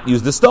and not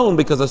use the stone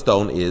because the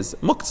stone is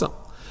muktzah.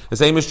 The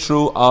same is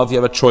true of you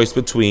have a choice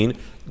between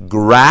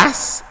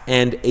grass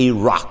and a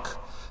rock.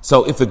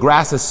 So if the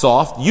grass is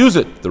soft, use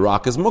it. The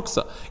rock is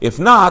muksa. If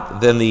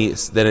not, then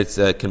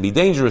it can be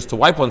dangerous to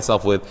wipe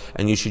oneself with,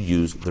 and you should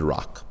use the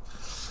rock.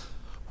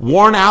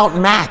 Worn out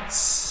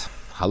mats,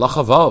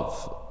 halacha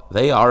vav.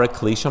 They are a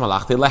klisha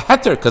malachte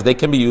leheter because they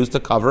can be used to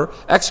cover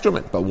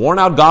excrement. But worn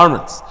out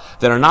garments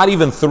that are not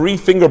even 3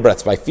 finger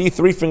breadths by 3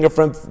 finger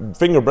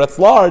breadths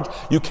large,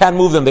 you can't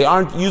move them. They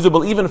aren't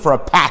usable even for a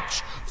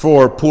patch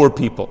for poor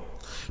people.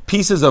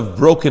 Pieces of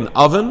broken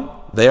oven,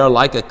 they are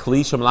like a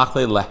klisha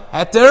malachte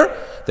leheter.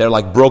 They're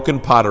like broken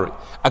pottery.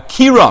 A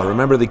kira,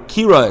 remember the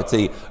kira, it's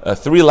a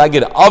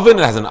 3-legged oven.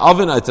 It has an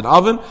oven, it's an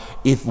oven.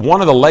 If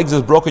one of the legs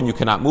is broken, you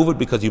cannot move it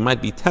because you might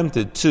be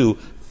tempted to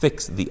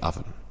fix the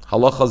oven.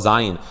 Halacha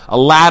zayin. A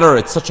ladder,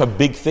 it's such a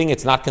big thing,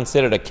 it's not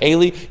considered a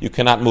keli, you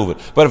cannot move it.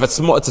 But if it's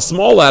a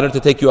small ladder to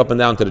take you up and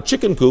down to the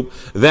chicken coop,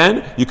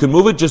 then you can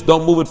move it, just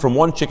don't move it from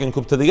one chicken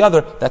coop to the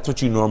other. That's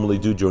what you normally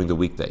do during the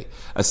weekday.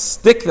 A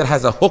stick that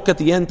has a hook at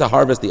the end to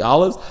harvest the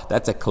olives,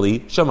 that's a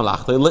kli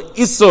shemalachta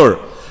le'isur.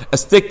 A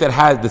stick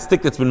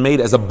that's been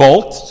made as a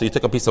bolt, so you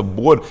took a piece of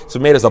wood, it's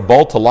been made as a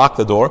bolt to lock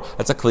the door,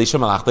 that's a kli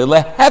shemalachta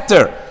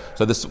leheter.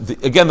 So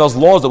again, those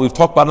laws that we've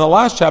talked about in the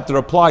last chapter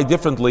apply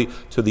differently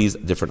to these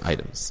different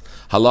items.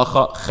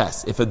 Halacha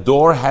ches. If a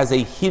door has a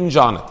hinge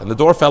on it and the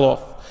door fell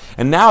off,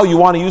 and now you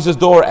want to use this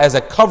door as a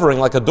covering,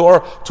 like a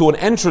door to an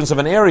entrance of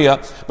an area,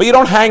 but you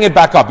don't hang it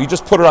back up. You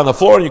just put it on the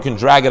floor and you can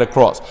drag it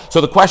across. So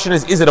the question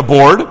is it a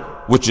board,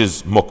 which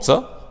is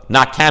muktzah,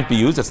 can't be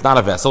used, it's not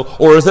a vessel,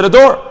 or is it a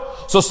door?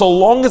 So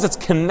long as it's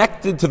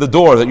connected to the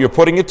door that you're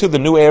putting it to, the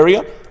new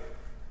area,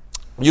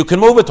 you can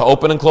move it to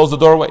open and close the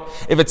doorway.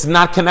 If it's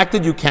not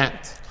connected, you can't.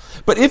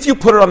 But if you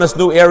put it on this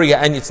new area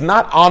and it's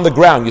not on the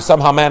ground, you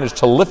somehow manage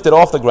to lift it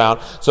off the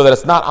ground so that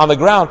it's not on the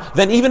ground,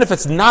 then even if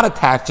it's not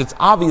attached, it's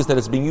obvious that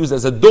it's being used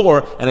as a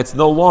door and it's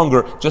no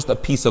longer just a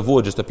piece of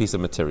wood, just a piece of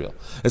material.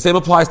 The same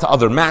applies to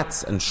other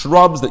mats and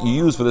shrubs that you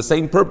use for the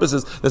same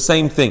purposes, the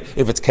same thing.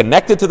 If it's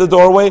connected to the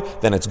doorway,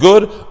 then it's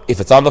good. If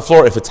it's on the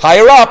floor, if it's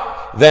higher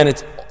up, then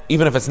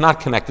even if it's not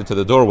connected to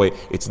the doorway,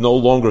 it's no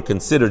longer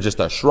considered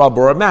just a shrub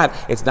or a mat,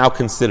 it's now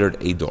considered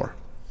a door.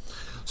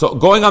 So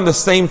going on the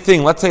same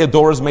thing, let's say a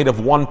door is made of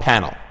one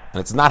panel, and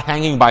it's not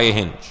hanging by a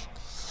hinge.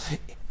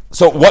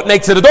 So what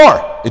makes it a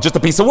door? It's just a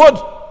piece of wood.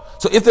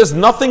 So if there's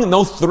no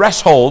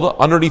threshold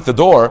underneath the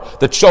door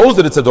that shows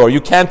that it's a door,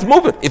 you can't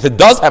move it. If it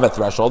does have a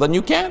threshold, then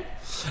you can.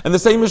 And the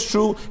same is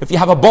true if you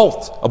have a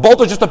bolt. A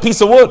bolt is just a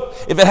piece of wood.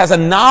 If it has a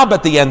knob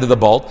at the end of the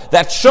bolt,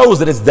 that shows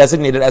that it's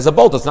designated as a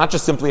bolt. It's not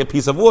just simply a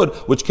piece of wood,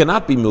 which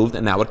cannot be moved,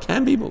 and now it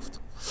can be moved.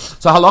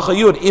 So halacha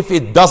yud, if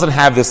it doesn't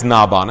have this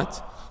knob on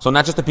it, so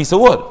not just a piece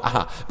of wood,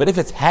 but if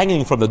it's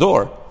hanging from the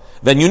door,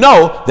 then you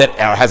know that it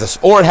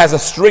has a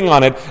string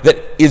on it that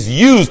is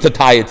used to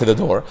tie it to the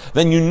door,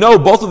 then you know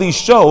both of these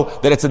show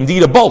that it's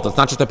indeed a bolt. It's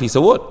not just a piece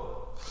of wood.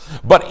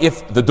 But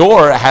if the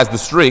door has the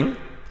string,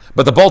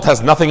 but the bolt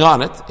has nothing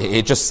on it,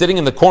 it's just sitting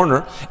in the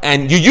corner,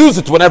 and you use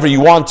it whenever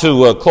you want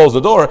to close the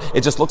door,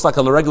 it just looks like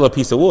a regular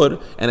piece of wood,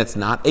 and it's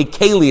not a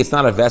keli, it's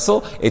not a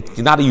vessel, it's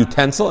not a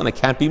utensil, and it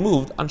can't be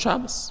moved on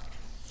Shabbos.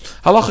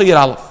 Halacha Yud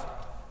Aleph.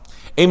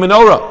 A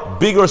menorah,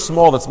 big or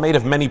small, that's made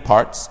of many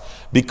parts,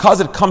 because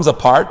it comes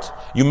apart,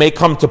 you may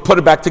come to put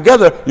it back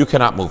together, you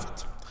cannot move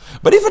it.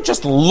 But if it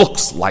just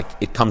looks like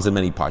it comes in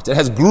many parts, it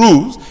has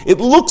grooves, it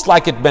looks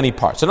like it many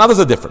parts. So now there's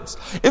a difference.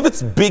 If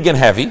it's big and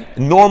heavy,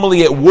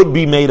 normally it would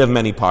be made of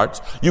many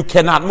parts, you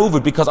cannot move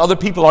it because other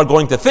people are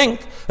going to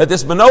think that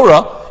this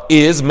menorah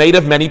is made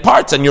of many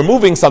parts and you're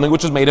moving something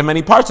which is made of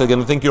many parts. They're going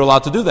to think you're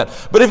allowed to do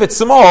that. But if it's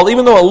small,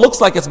 even though it looks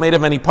like it's made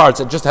of many parts,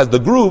 it just has the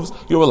grooves,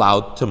 you're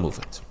allowed to move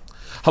it.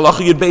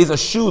 Halacha Yud Beis, a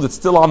shoe that's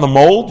still on the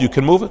mold, you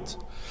can move it.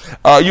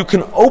 You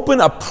can open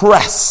a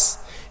press.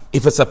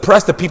 If it's a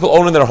press that people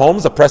own in their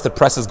homes, a press that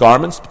presses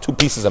garments, 2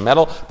 pieces of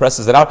metal,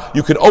 presses it out,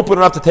 you can open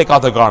it up to take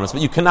out the garments.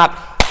 But you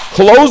cannot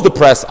close the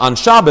press on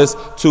Shabbos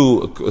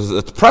to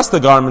press the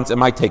garments. It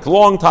might take a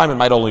long time. It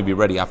might only be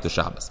ready after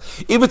Shabbos.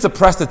 If it's a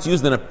press that's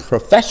used in a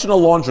professional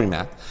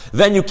laundromat,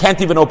 then you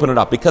can't even open it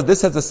up because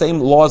this has the same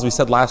law as we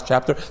said last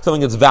chapter,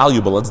 something that's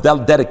valuable, it's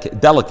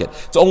delicate.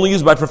 It's only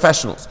used by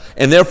professionals.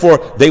 And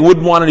therefore, they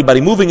wouldn't want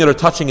anybody moving it or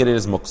touching it. It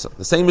is muksa.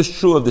 The same is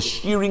true of the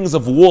shearings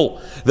of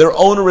wool. Their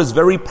owner is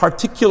very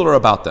particular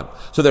about them.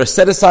 So they're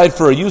set aside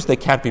for a use, they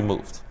can't be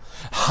moved.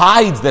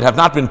 Hides that have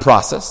not been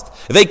processed,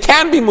 they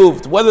can be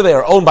moved, whether they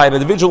are owned by an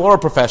individual or a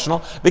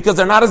professional, because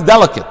they're not as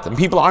delicate, and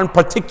people aren't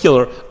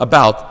particular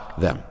about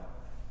them.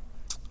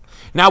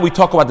 Now we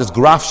talk about this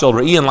graf shel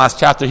re'i in last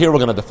chapter. Here we're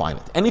going to define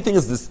it. Anything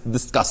is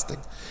disgusting.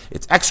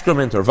 It's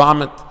excrement or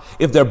vomit.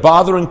 If they're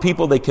bothering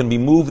people, they can be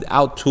moved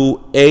out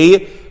to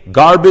a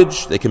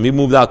garbage. They can be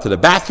moved out to the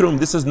bathroom.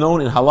 This is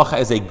known in halacha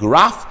as a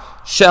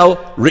graf shel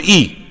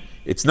re'i.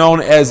 It's known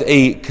as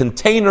a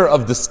container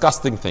of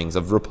disgusting things,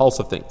 of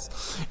repulsive things.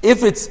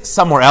 If it's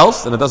somewhere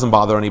else and it doesn't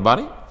bother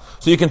anybody,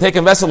 so you can take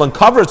a vessel and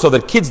cover it so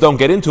that kids don't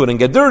get into it and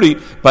get dirty,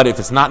 but if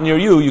it's not near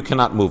you, you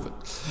cannot move it.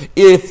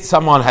 If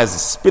someone has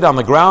spit on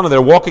the ground and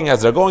they're walking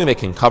as they're going, they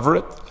can cover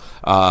it,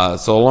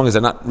 so long as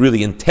they're not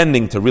really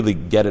intending to really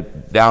get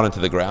it down into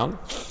the ground.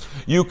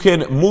 You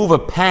can move a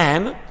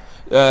pan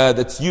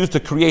that's used to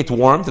create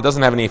warmth. It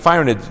doesn't have any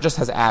fire in it, it just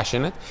has ash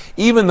in it.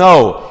 Even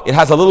though it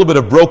has a little bit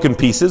of broken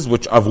pieces,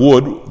 which of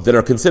wood, that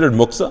are considered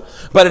muksa,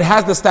 but it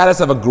has the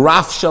status of a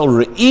graf shel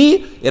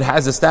re'i, it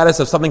has the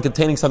status of something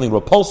containing something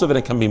repulsive and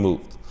it can be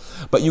moved.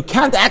 But you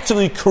can't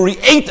actually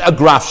create a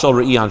graf shel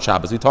re'i on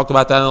Shabbos. We talked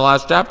about that in the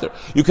last chapter.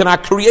 You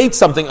cannot create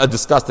something, a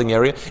disgusting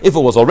area, if it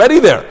was already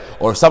there.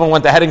 Or if someone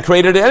went ahead and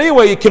created it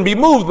anyway, it can be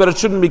moved, but it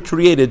shouldn't be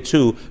created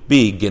to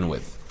begin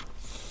with.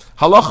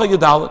 Halacha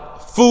Yud Aleph.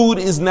 Food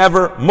is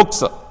never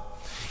muksa.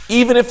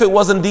 Even if it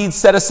was indeed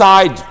set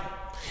aside,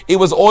 it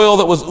was oil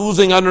that was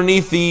oozing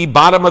underneath the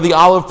bottom of the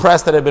olive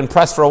press that had been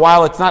pressed for a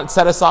while, it's not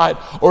set aside,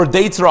 or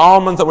dates or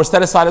almonds that were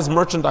set aside as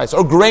merchandise,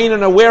 or grain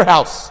in a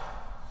warehouse.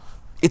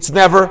 It's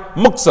never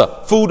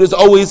muksa. Food is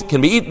always, can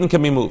be eaten,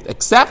 can be moved,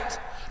 except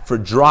for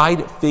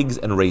dried figs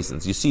and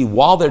raisins. You see,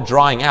 while they're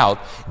drying out,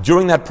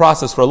 during that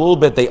process for a little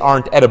bit, they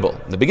aren't edible.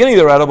 In the beginning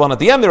they're edible, and at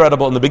the end they're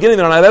edible. In the beginning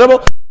they're not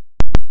edible.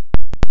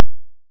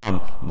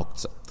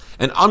 Muksa.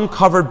 An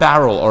uncovered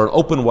barrel or an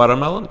open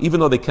watermelon, even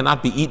though they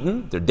cannot be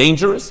eaten, they're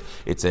dangerous.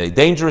 It's a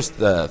dangerous,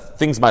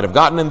 things might have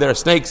gotten in there,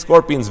 snakes,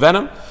 scorpions,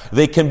 venom.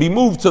 They can be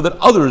moved so that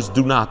others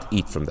do not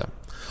eat from them.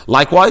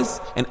 Likewise,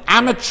 an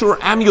amateur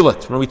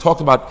amulet. When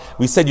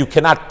we said you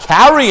cannot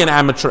carry an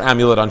amateur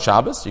amulet on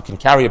Shabbos. You can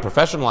carry a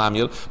professional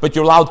amulet, but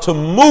you're allowed to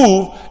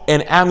move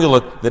an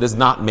amulet that is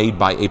not made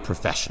by a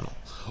professional.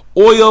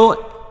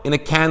 Oil in a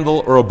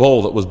candle or a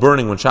bowl that was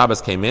burning when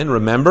Shabbos came in,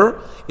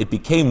 remember, it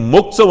became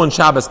muktzah when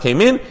Shabbos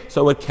came in,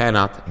 so it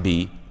cannot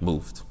be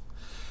moved.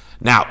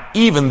 Now,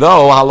 even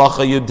though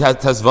halacha yud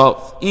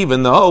tezvav,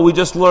 even though we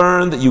just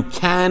learned that you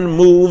can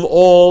move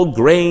all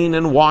grain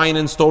and wine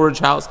in storage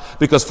house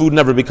because food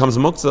never becomes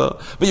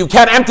muktzah, but you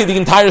can't empty the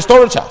entire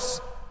storage house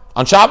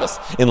on Shabbos.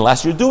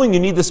 Unless you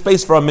need the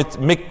space for a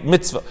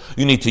mitzvah.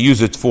 You need to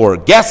use it for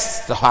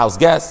guests, to house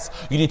guests.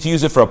 You need to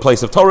use it for a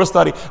place of Torah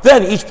study.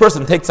 Then each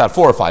person takes out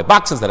 4 or 5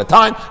 boxes at a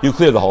time. You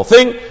clear the whole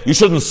thing. You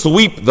shouldn't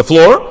sweep the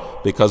floor,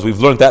 because we've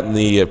learned that in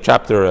the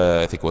chapter,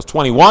 I think it was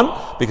 21,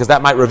 because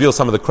that might reveal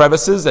some of the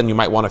crevices and you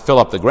might want to fill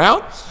up the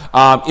ground.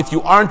 If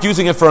you aren't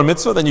using it for a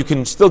mitzvah, then you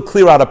can still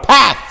clear out a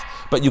path,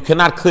 but you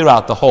cannot clear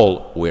out the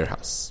whole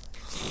warehouse.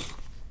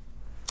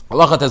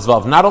 Halacha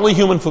tezvav, not only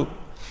human food.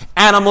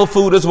 Animal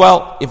food as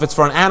well. If it's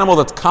for an animal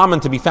that's common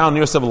to be found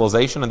near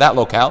civilization in that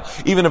locale,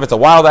 even if it's a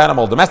wild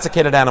animal,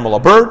 domesticated animal, a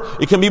bird,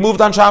 it can be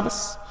moved on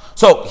Shabbos.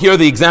 So here are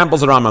the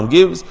examples that Rambam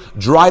gives.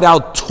 Dried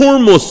out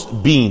turmus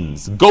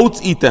beans. Goats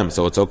eat them,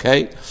 so it's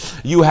okay.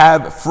 You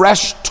have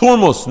fresh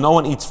turmus. No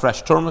one eats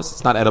fresh turmus.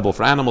 It's not edible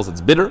for animals.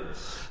 It's bitter.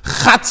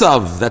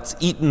 Chatzav, that's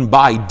eaten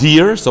by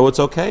deer, so it's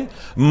okay.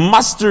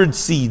 Mustard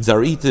seeds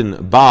are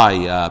eaten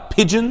by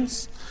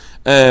pigeons.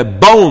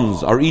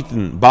 Bones are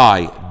eaten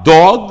by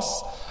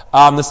dogs.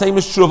 The same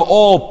is true of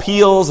all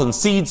peels and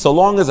seeds. So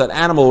long as an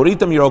animal will eat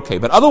them, you're okay.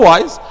 But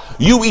otherwise,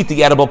 you eat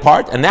the edible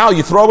part, and now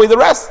you throw away the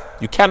rest.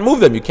 You can't move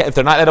them. You can't if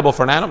they're not edible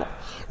for an animal.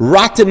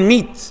 Rotten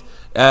meat.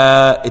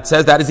 It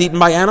says that is eaten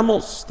by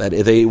animals. That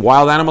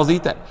wild animals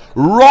eat that.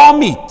 Raw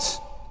meat,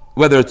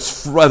 whether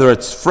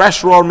it's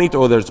fresh raw meat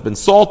or whether it's been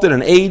salted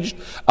and aged,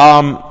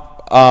 it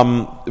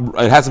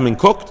hasn't been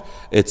cooked.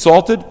 It's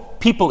salted.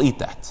 People eat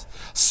that.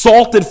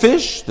 Salted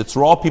fish, that's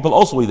raw, people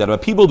also eat that.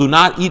 But people do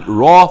not eat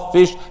raw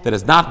fish that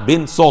has not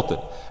been salted.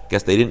 I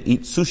guess they didn't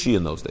eat sushi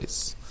in those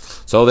days.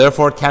 So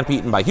therefore it can't be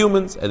eaten by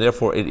humans, and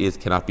therefore it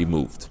cannot be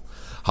moved.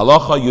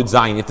 Halacha Yud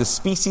Zayin, if the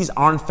species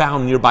aren't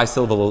found nearby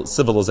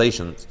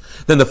civilizations,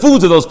 then the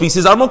foods of those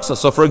species are muksa.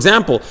 So for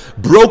example,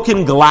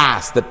 broken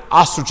glass that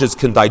ostriches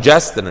can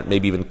digest, and it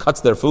maybe even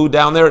cuts their food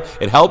down there,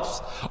 it helps.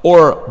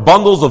 Or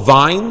bundles of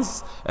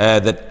vines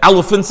that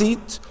elephants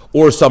eat,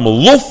 or some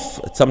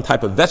luf, some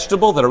type of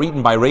vegetable that are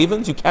eaten by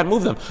ravens, you can't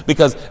move them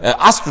because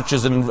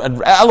ostriches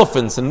and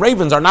elephants and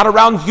ravens are not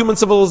around human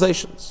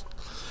civilizations.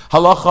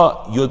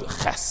 Halacha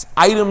Yud Ches,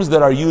 items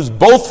that are used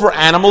both for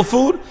animal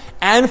food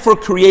and for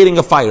creating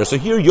a fire. So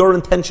here your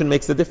intention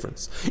makes the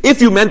difference.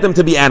 If you meant them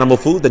to be animal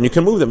food, then you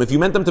can move them. If you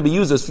meant them to be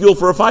used as fuel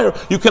for a fire,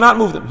 you cannot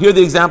move them. Here are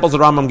the examples that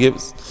Rambam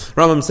gives.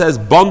 Rambam says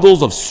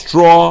bundles of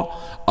straw,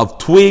 of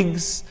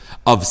twigs,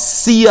 of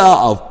sia,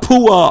 of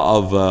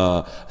pua,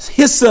 of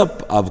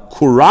hyssop, of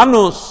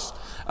kuranus,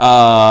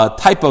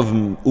 type of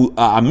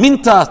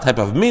aminta, type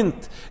of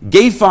mint,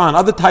 geifan,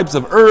 other types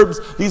of herbs.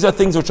 These are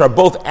things which are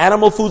both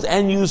animal foods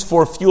and used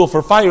for fuel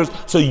for fires.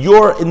 So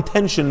your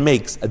intention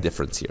makes a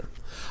difference here.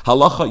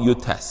 Halacha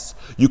Yutes.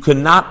 You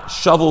cannot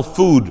shovel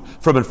food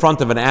from in front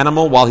of an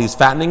animal while he's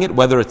fattening it,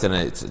 whether it's in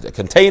a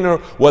container,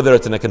 whether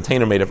it's in a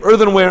container made of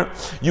earthenware.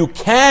 You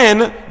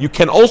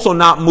can also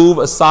not move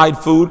aside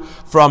food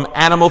from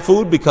animal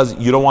food because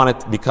you don't want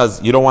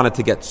it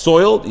to get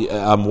soiled.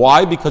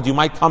 Why? Because you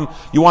want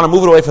to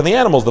move it away from the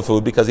animals, the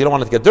food, because you don't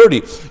want it to get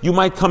dirty. You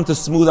might come to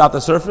smooth out the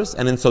surface,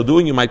 and in so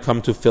doing, you might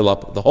come to fill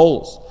up the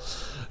holes.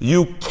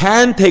 You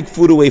can take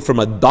food away from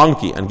a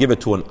donkey and give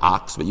it to an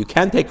ox, but you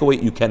cannot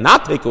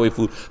take away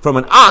food from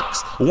an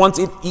ox once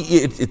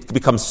it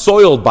becomes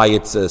soiled by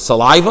its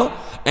saliva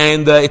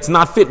and it's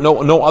not fit.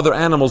 No other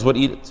animals would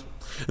eat it.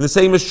 And the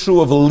same is true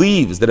of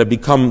leaves that have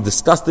become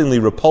disgustingly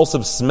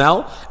repulsive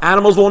smell.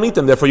 Animals won't eat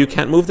them, therefore you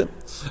can't move them.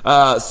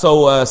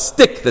 So a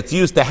stick that's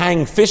used to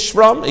hang fish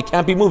from, it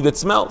can't be moved, it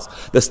smells.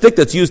 The stick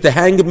that's used to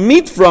hang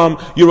meat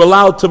from, you're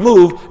allowed to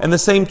move, and the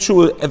same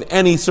true of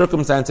any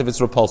circumstance. If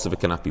it's repulsive, it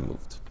cannot be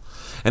moved.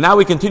 And now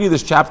we continue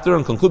this chapter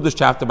and conclude this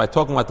chapter by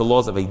talking about the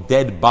laws of a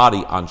dead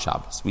body on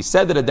Shabbos. We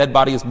said that a dead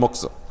body is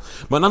muksa,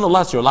 but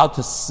nonetheless you're allowed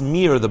to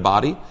smear the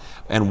body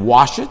and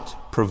wash it,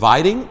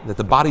 providing that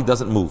the body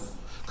doesn't move.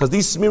 Because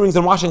these smearings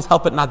and washings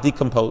help it not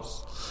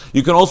decompose.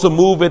 You can also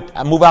move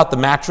out the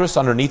mattress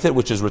underneath it,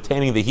 which is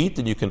retaining the heat,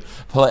 and you can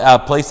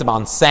place them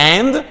on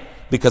sand,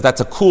 because that's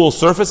a cool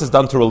surface. It's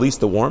done to release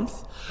the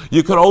warmth.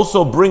 You can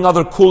also bring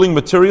other cooling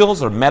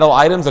materials or metal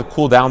items that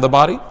cool down the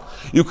body.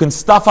 You can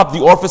stuff up the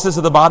orifices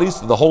of the body,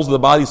 the holes of the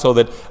body, so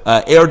that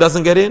air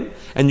doesn't get in.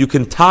 And you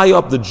can tie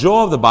up the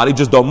jaw of the body,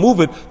 just don't move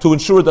it, to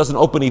ensure it doesn't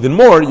open even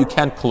more. You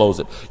can't close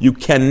it. You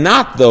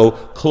cannot, though,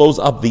 close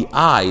up the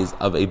eyes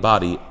of a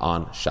body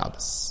on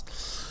Shabbos.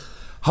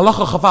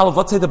 Halacha Chafalov,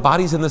 let's say the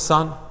body's in the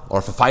sun, or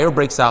if a fire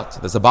breaks out,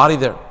 there's a body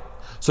there.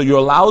 So you're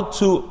allowed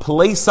to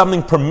place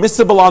something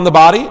permissible on the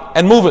body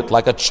and move it,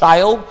 like a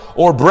child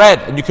or bread,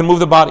 and you can move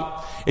the body.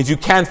 If you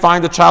can't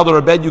find a child or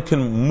a bed, it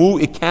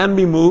can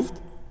be moved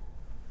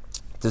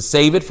to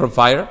save it from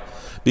fire,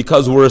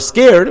 because we're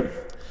scared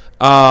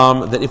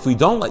that if we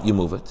don't let you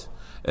move it,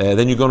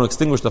 then you're going to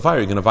extinguish the fire.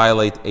 You're going to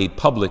violate a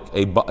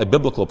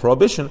biblical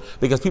prohibition,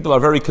 because people are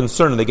very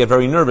concerned and they get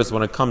very nervous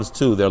when it comes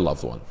to their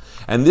loved one.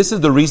 And this is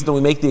the reason that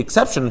we make the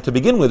exception to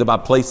begin with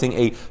about placing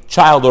a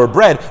child or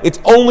bread. It's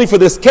only for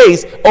this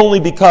case, only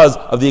because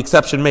of the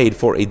exception made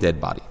for a dead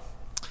body.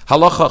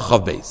 Halacha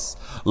Chav Beis.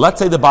 Let's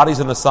say the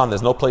body's in the sun.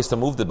 There's no place to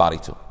move the body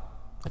to,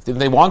 if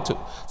they want to.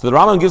 So the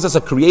Rambam gives us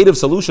a creative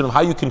solution of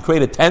how you can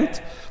create a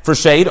tent for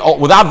shade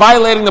without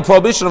violating the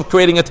prohibition of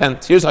creating a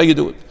tent. Here's how you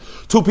do it.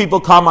 Two people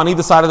come on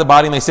either side of the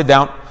body and they sit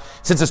down.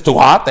 Since it's too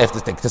hot, they have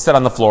to sit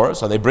on the floor,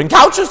 so they bring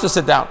couches to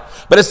sit down.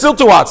 But it's still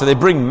too hot, so they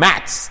bring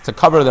mats to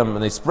cover them,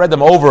 and they spread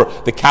them over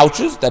the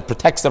couches that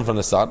protects them from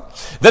the sun.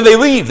 Then they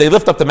leave. They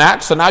lift up the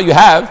mat, so now you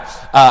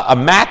have a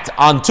mat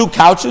on two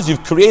couches.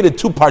 You've created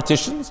two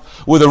partitions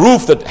with a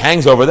roof that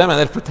hangs over them, and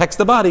that protects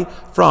the body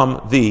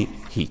from the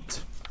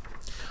heat.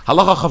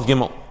 Halacha Chav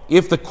Gimel.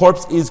 if the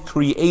corpse is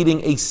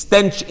creating a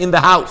stench in the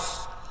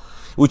house,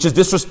 which is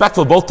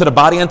disrespectful both to the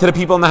body and to the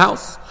people in the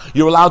house,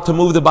 you're allowed to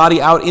move the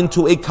body out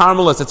into a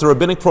carmelis. It's a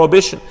rabbinic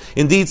prohibition.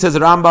 Indeed, says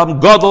Rambam,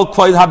 Gadol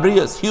Kvoid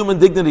Habriyas, human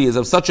dignity is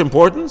of such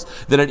importance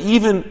that it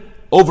even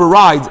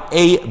overrides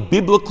a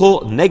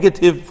biblical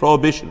negative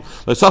prohibition.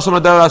 The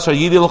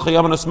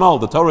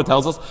Torah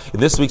tells us, in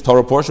this week's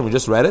Torah portion, we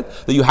just read it,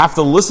 that you have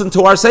to listen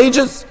to our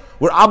sages.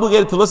 We're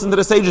obligated to listen to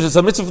the sages. It's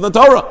a mitzvah from the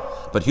Torah.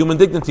 But human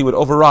dignity would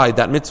override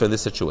that mitzvah in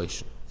this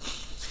situation.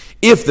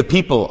 If the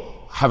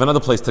people have another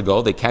place to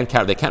go, they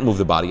can't move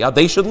the body out,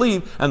 they should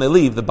leave, and they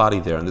leave the body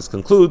there. And this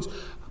concludes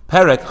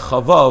Perek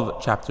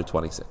Chavav, chapter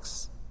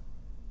 26.